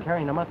anyone, but I'm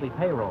carrying a monthly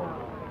payroll.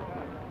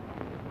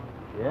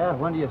 Yeah?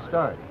 When do you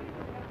start?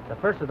 The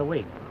first of the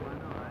week.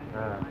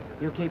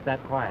 You keep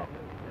that quiet.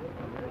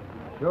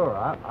 Sure.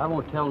 I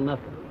won't tell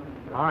nothing.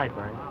 All right,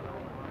 Burns.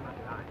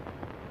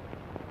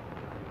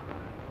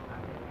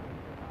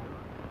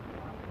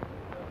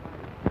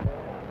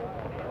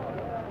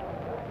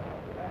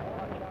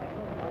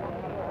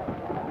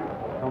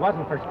 If it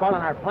wasn't for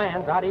spoiling our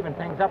plans, I'd even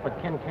things up with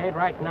Kincade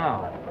right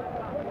now.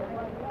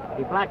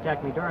 He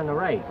blackjacked me during the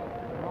race.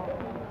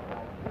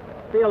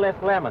 Feel this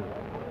lemon.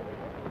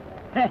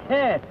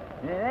 That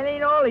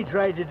ain't all he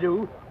tried to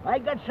do. I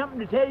got something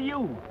to tell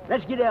you.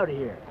 Let's get out of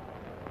here.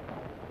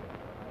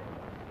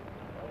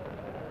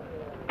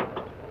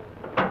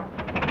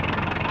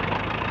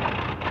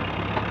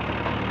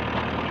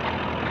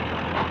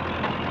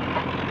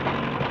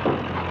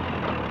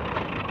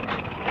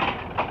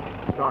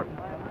 Start.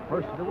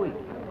 First of the week.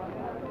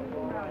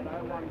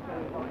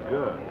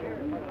 Good.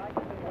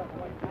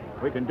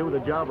 We can do the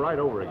job right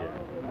over again.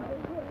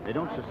 They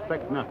don't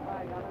suspect nothing.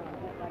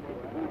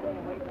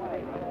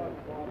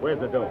 Where's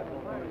the dough?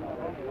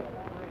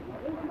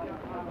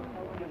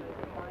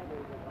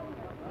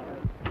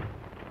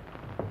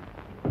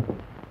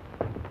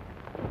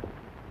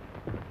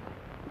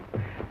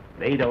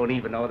 They don't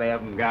even know they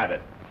haven't got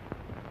it.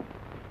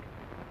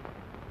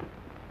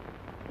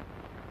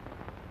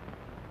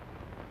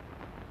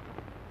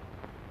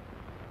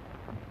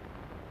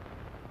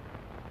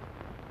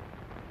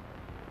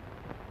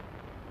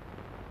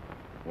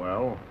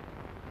 Well,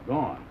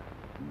 Gone.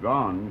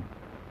 gone.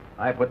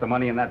 I put the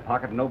money in that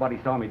pocket and nobody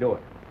saw me do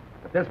it.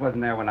 But this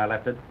wasn't there when I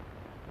left it.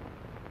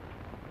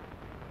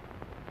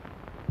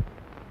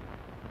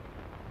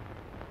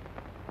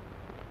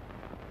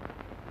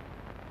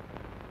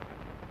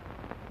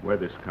 Where'd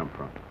this come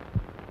from?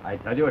 I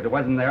tell you, it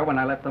wasn't there when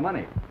I left the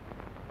money.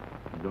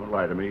 Don't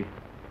lie to me.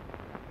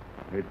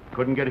 It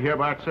couldn't get here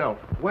by itself.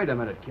 Wait a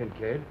minute,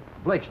 Kincade.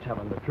 Blake's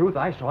telling the truth.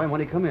 I saw him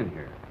when he come in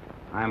here.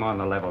 I'm on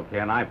the level,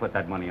 Ken. I put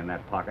that money in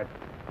that pocket.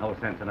 No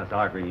sense in us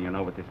arguing, you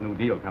know, with this new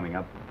deal coming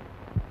up.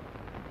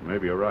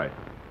 Maybe you're right.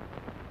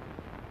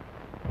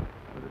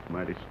 But it's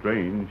mighty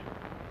strange.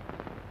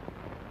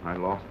 I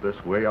lost this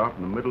way out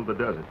in the middle of the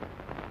desert.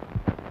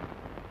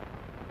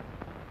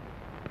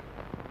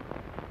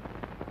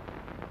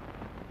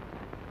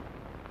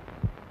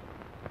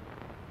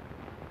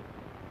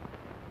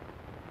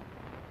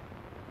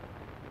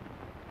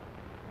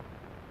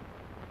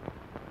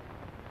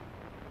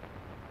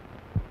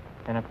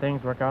 And if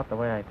things work out the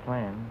way I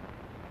planned,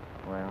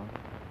 well,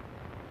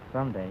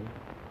 someday.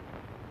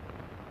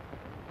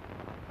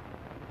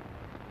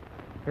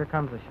 Here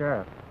comes the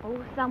sheriff.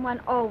 Oh,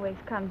 someone always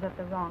comes at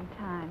the wrong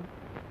time.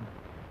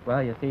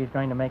 Well, you see, he's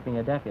going to make me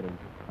a deputy.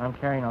 I'm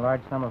carrying a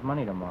large sum of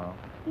money tomorrow.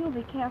 You'll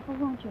be careful,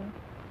 won't you?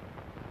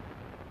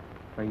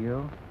 For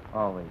you,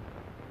 always.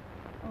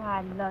 Oh,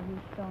 I love you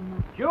so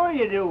much. Sure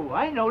you do.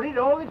 I know it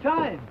all the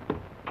time.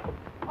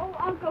 Oh,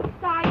 Uncle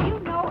Si, you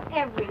know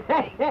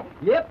everything.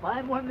 Yep,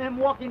 I'm one of them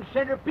walking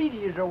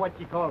centipedias, or what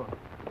you call them.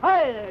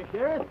 Hi there,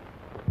 Sheriff.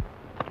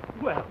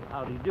 Well,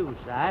 howdy do,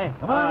 Si.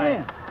 Come on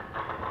in.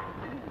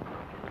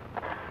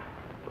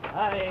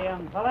 Howdy,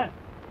 young fella.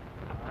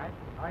 All right.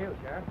 How are you,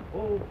 Sheriff?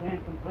 Oh,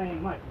 can't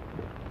complain much.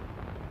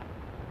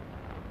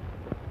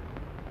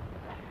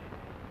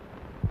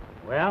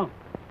 Well,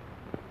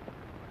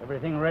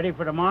 everything ready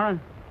for tomorrow?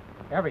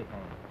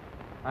 Everything.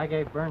 I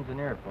gave Burns an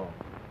earful.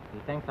 He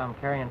thinks I'm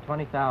carrying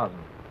 20,000.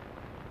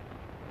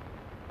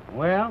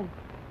 Well,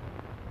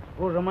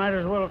 suppose I might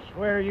as well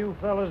swear you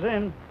fellas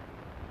in.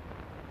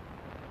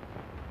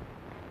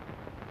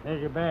 There's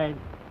your bag.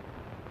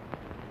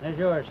 There's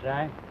yours,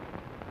 Si.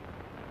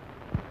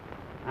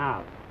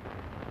 Now,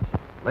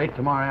 Late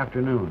tomorrow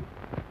afternoon.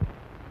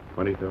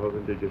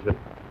 20,000, did you say?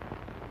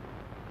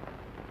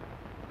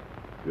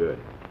 Good.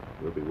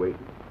 We'll be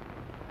waiting.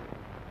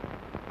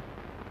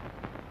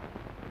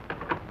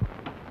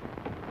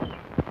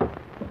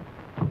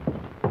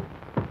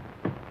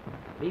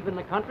 Leaving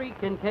the country,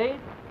 Kincade?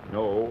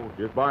 No,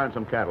 just buying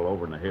some cattle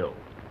over in the hills.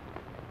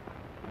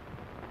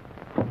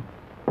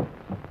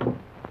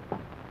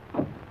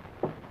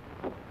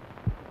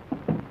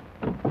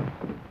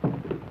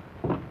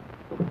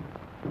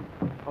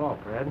 Hello,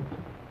 Fred.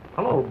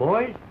 Hello,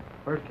 boys.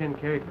 Where's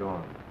Kincade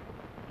going?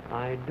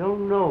 I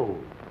don't know.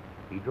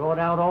 He drawed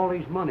out all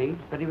his money,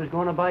 said he was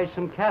going to buy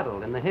some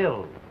cattle in the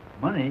hills.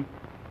 Money?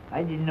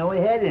 I didn't know he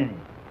had any.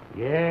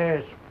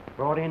 Yes,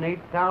 brought in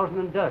 8,000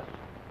 in dust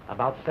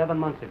about 7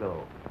 months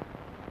ago.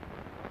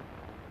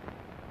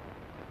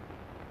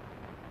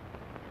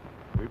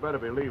 We better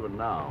be leaving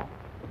now.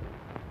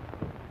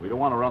 We don't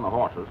want to run the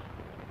horses.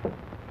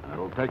 And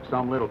it'll take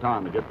some little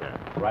time to get there.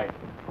 Right.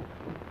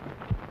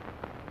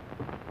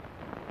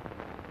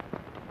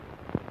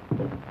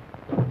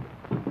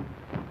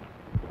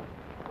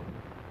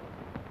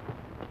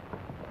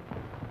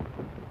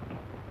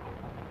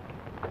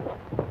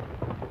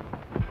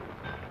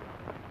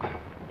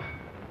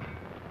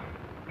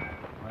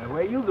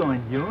 Where you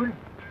going, June?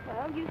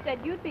 Well, you said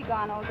you'd be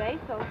gone all day,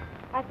 so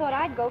I thought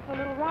I'd go for a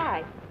little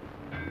ride.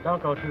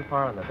 Don't go too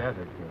far in the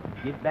desert,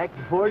 kid. Get back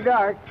before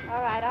dark.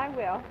 All right, I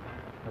will.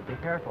 But be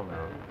careful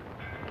now.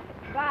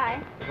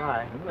 Bye.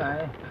 Goodbye.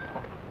 Goodbye.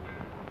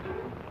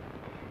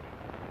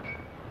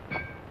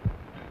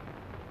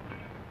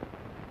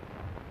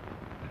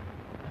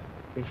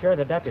 Be sure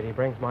the deputy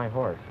brings my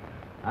horse.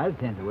 I'll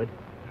tend to it.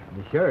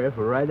 The sheriff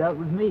will ride out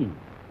with me.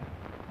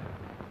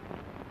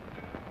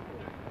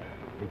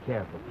 Be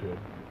careful, kid.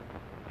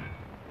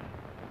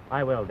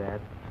 I will, Dad.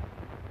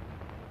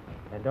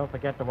 And don't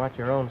forget to watch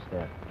your own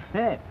step.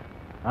 Hey,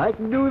 I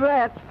can do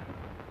that.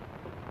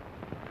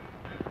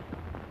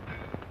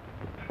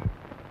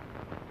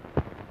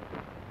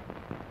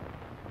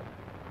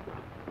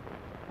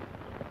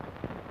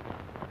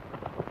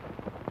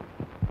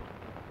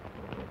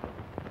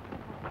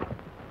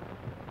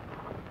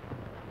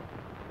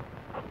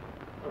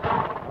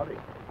 Howdy.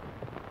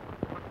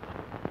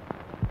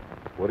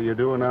 What are you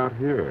doing out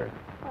here?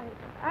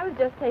 I was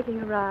just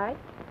taking a ride.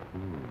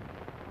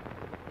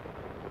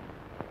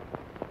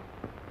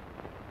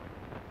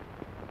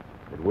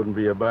 It wouldn't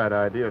be a bad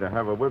idea to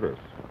have her with us.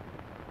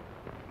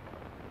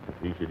 If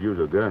he should use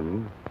a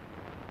gun,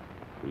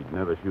 he'd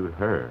never shoot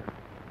her.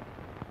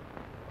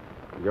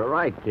 You're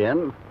right,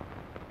 Ken.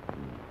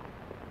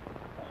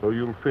 So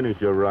you'll finish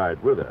your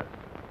ride with us.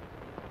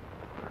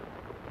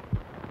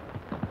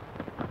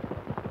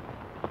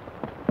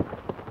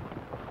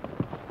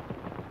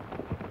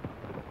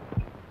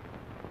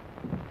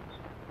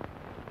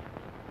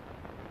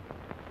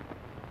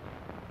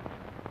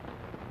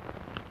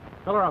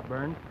 Fill her up,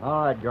 Burns.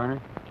 All right, Johnny.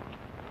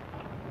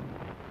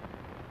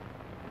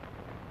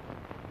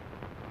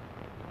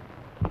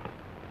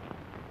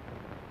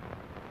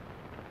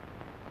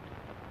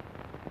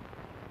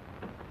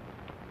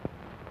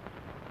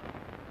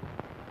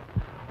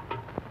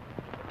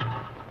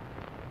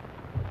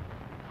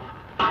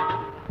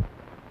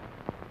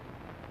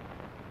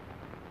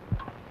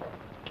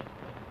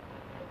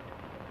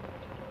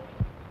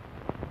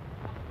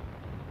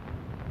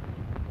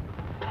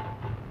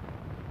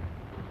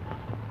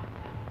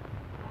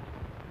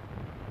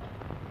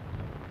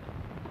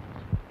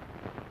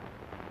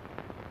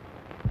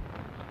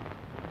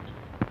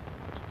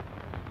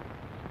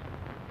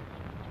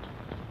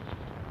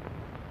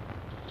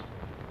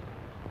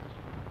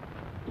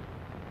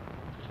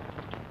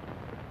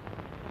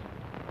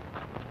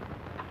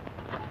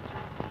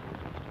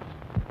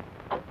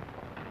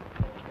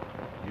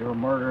 You're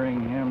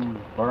murdering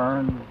him,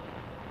 Burns,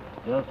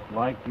 just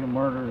like you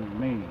murdered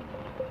me.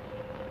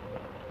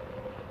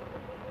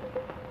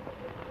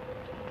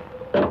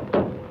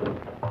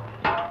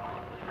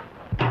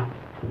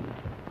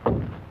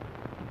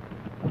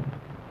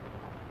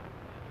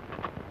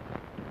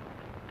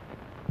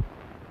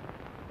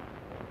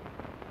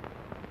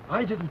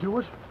 I didn't do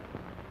it.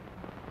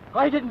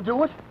 I didn't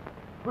do it.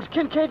 It was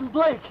Kincade and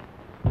Blake.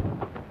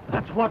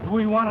 That's what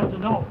we wanted to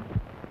know.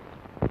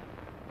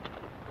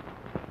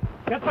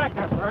 Get back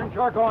there, Burns.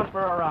 You're going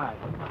for a ride.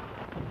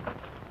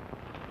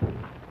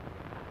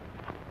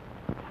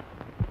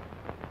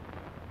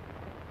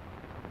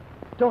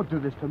 Don't do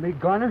this to me,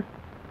 Garner.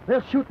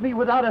 They'll shoot me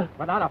without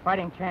a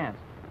fighting chance.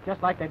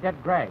 Just like they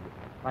did Greg.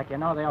 Like you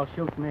know they'll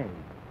shoot me.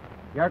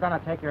 You're going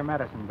to take your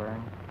medicine,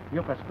 Burns.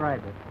 You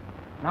prescribed it.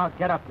 Now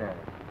get up there.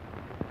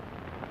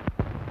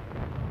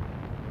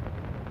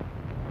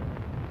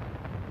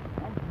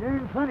 That's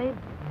darn funny.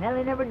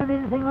 Nellie never done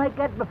anything like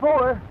that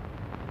before.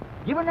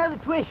 Give her another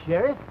twist,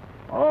 Sheriff.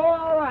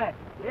 All right.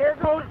 Here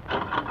goes.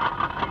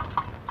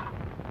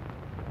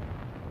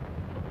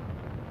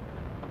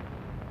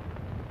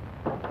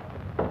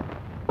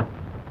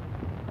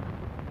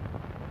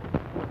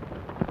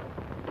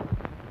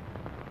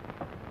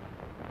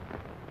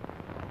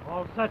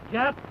 All set,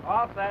 Jet?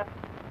 All set.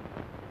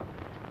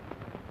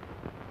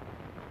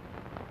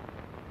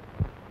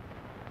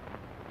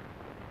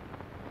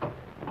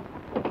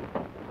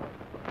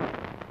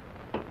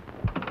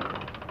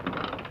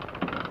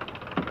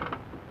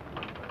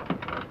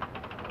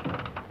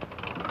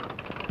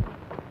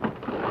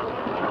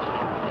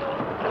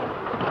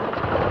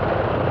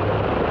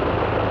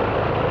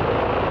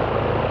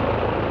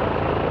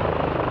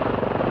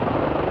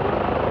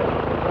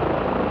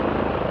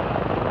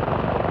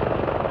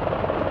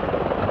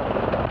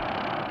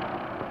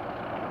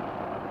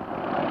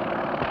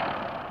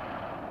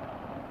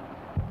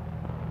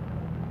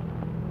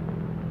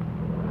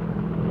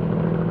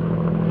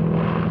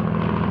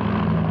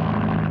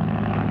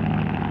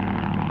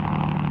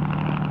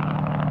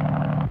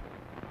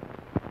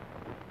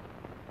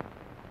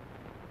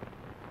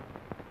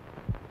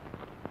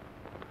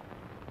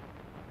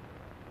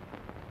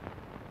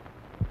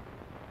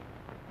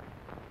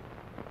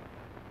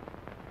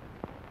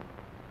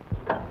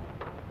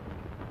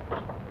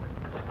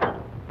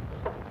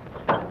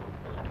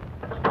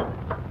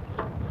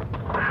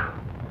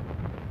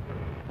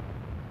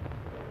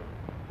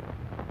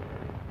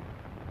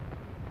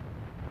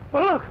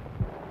 Well, look.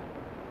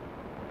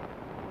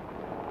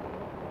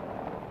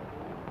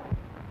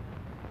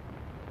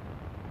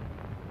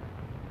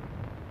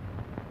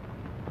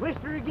 Twist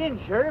her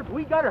again, Sheriff.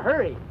 We gotta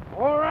hurry.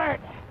 All right.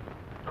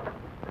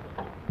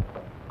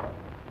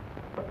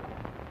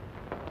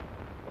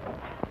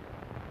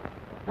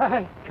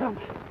 Hey, come.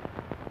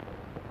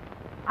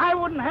 I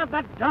wouldn't have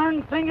that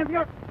darn thing if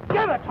you're...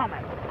 Give it to me.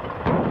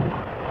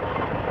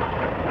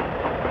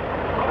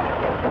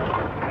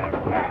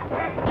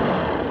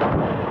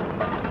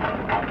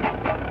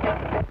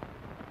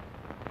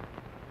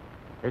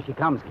 Here she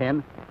comes,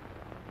 Ken.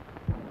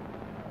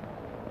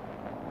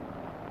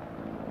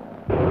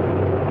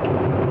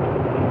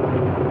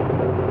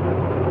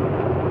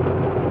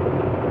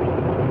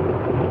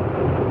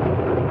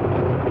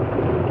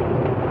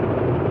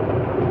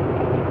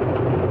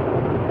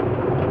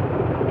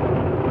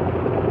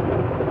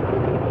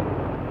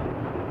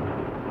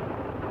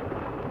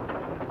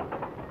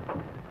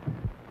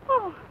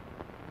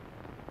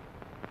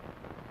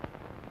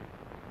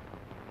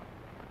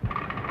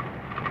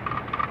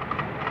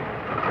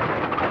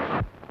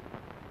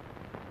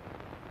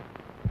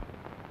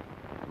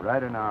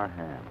 Right in our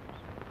hands.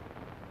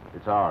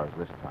 It's ours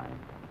this time.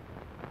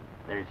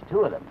 There's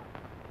two of them.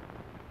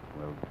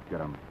 We'll get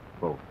them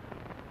both.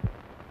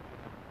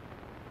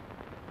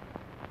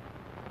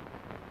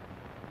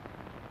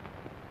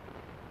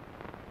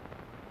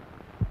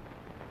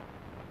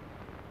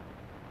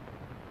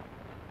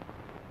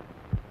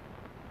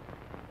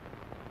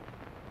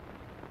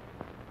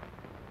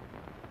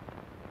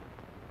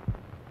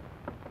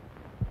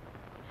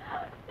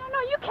 No,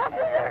 you can't do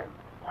that.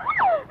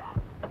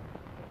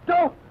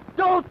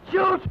 Don't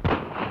shoot!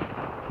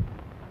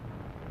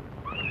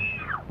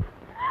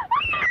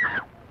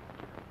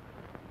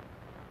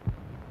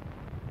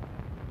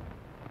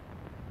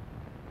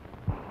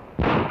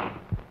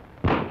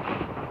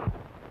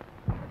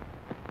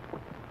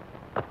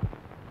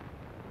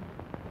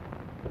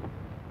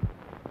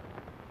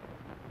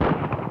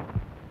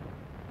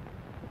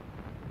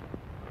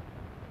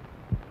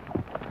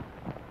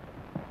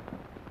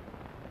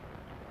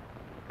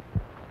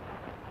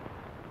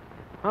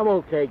 I'm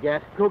okay,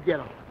 Gat. Go get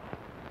him.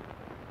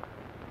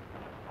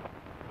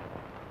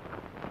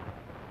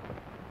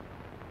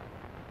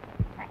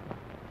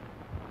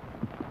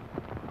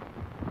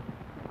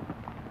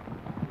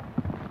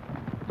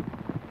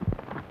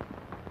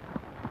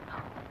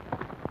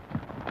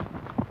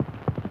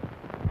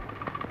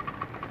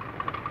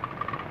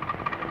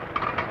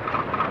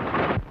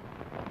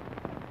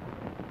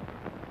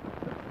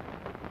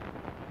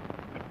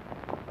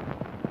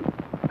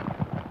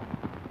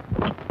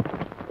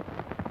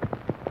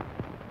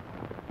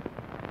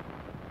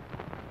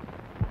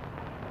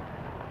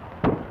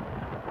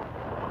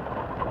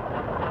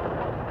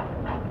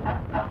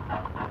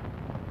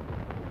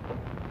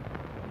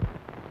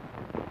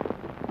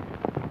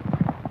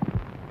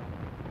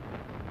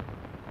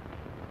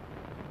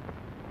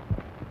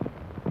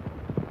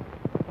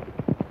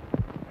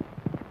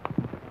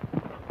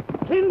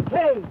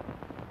 Kincade!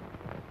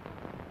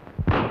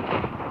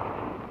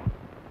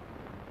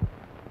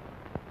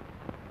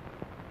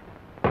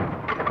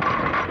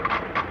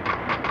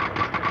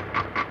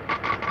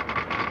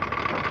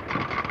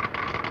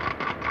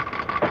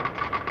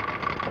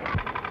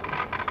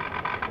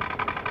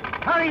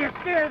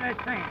 steer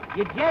this thing.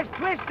 You just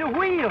twist the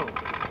wheel.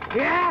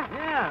 Yeah?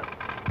 Yeah.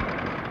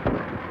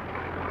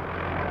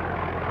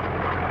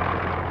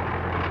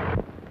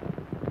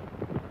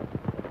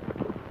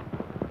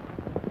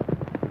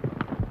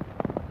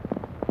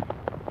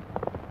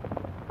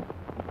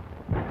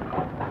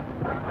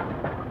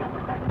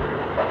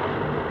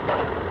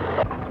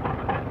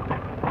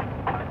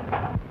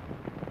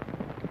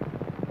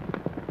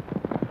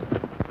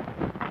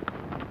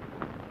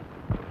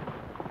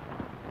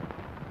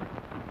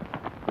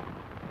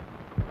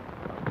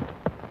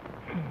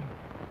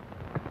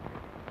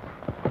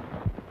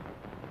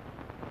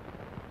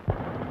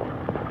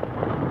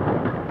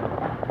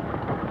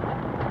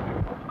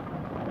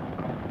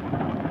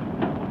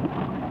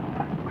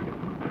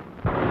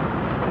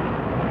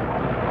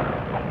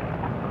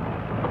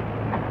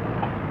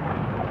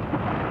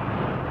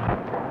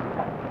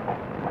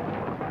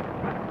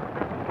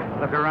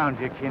 Look around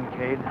you,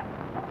 Kincade.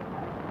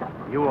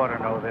 You ought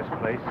to know this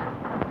place.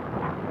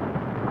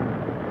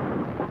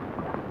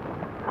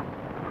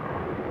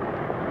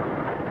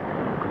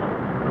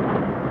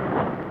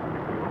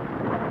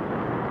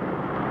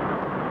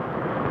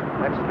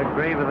 That's the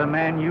grave of the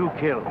man you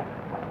killed.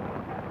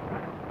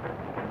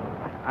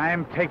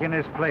 I'm taking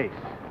his place.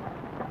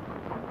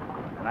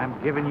 And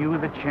I'm giving you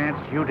the chance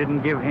you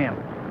didn't give him.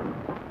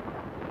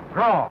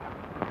 Draw.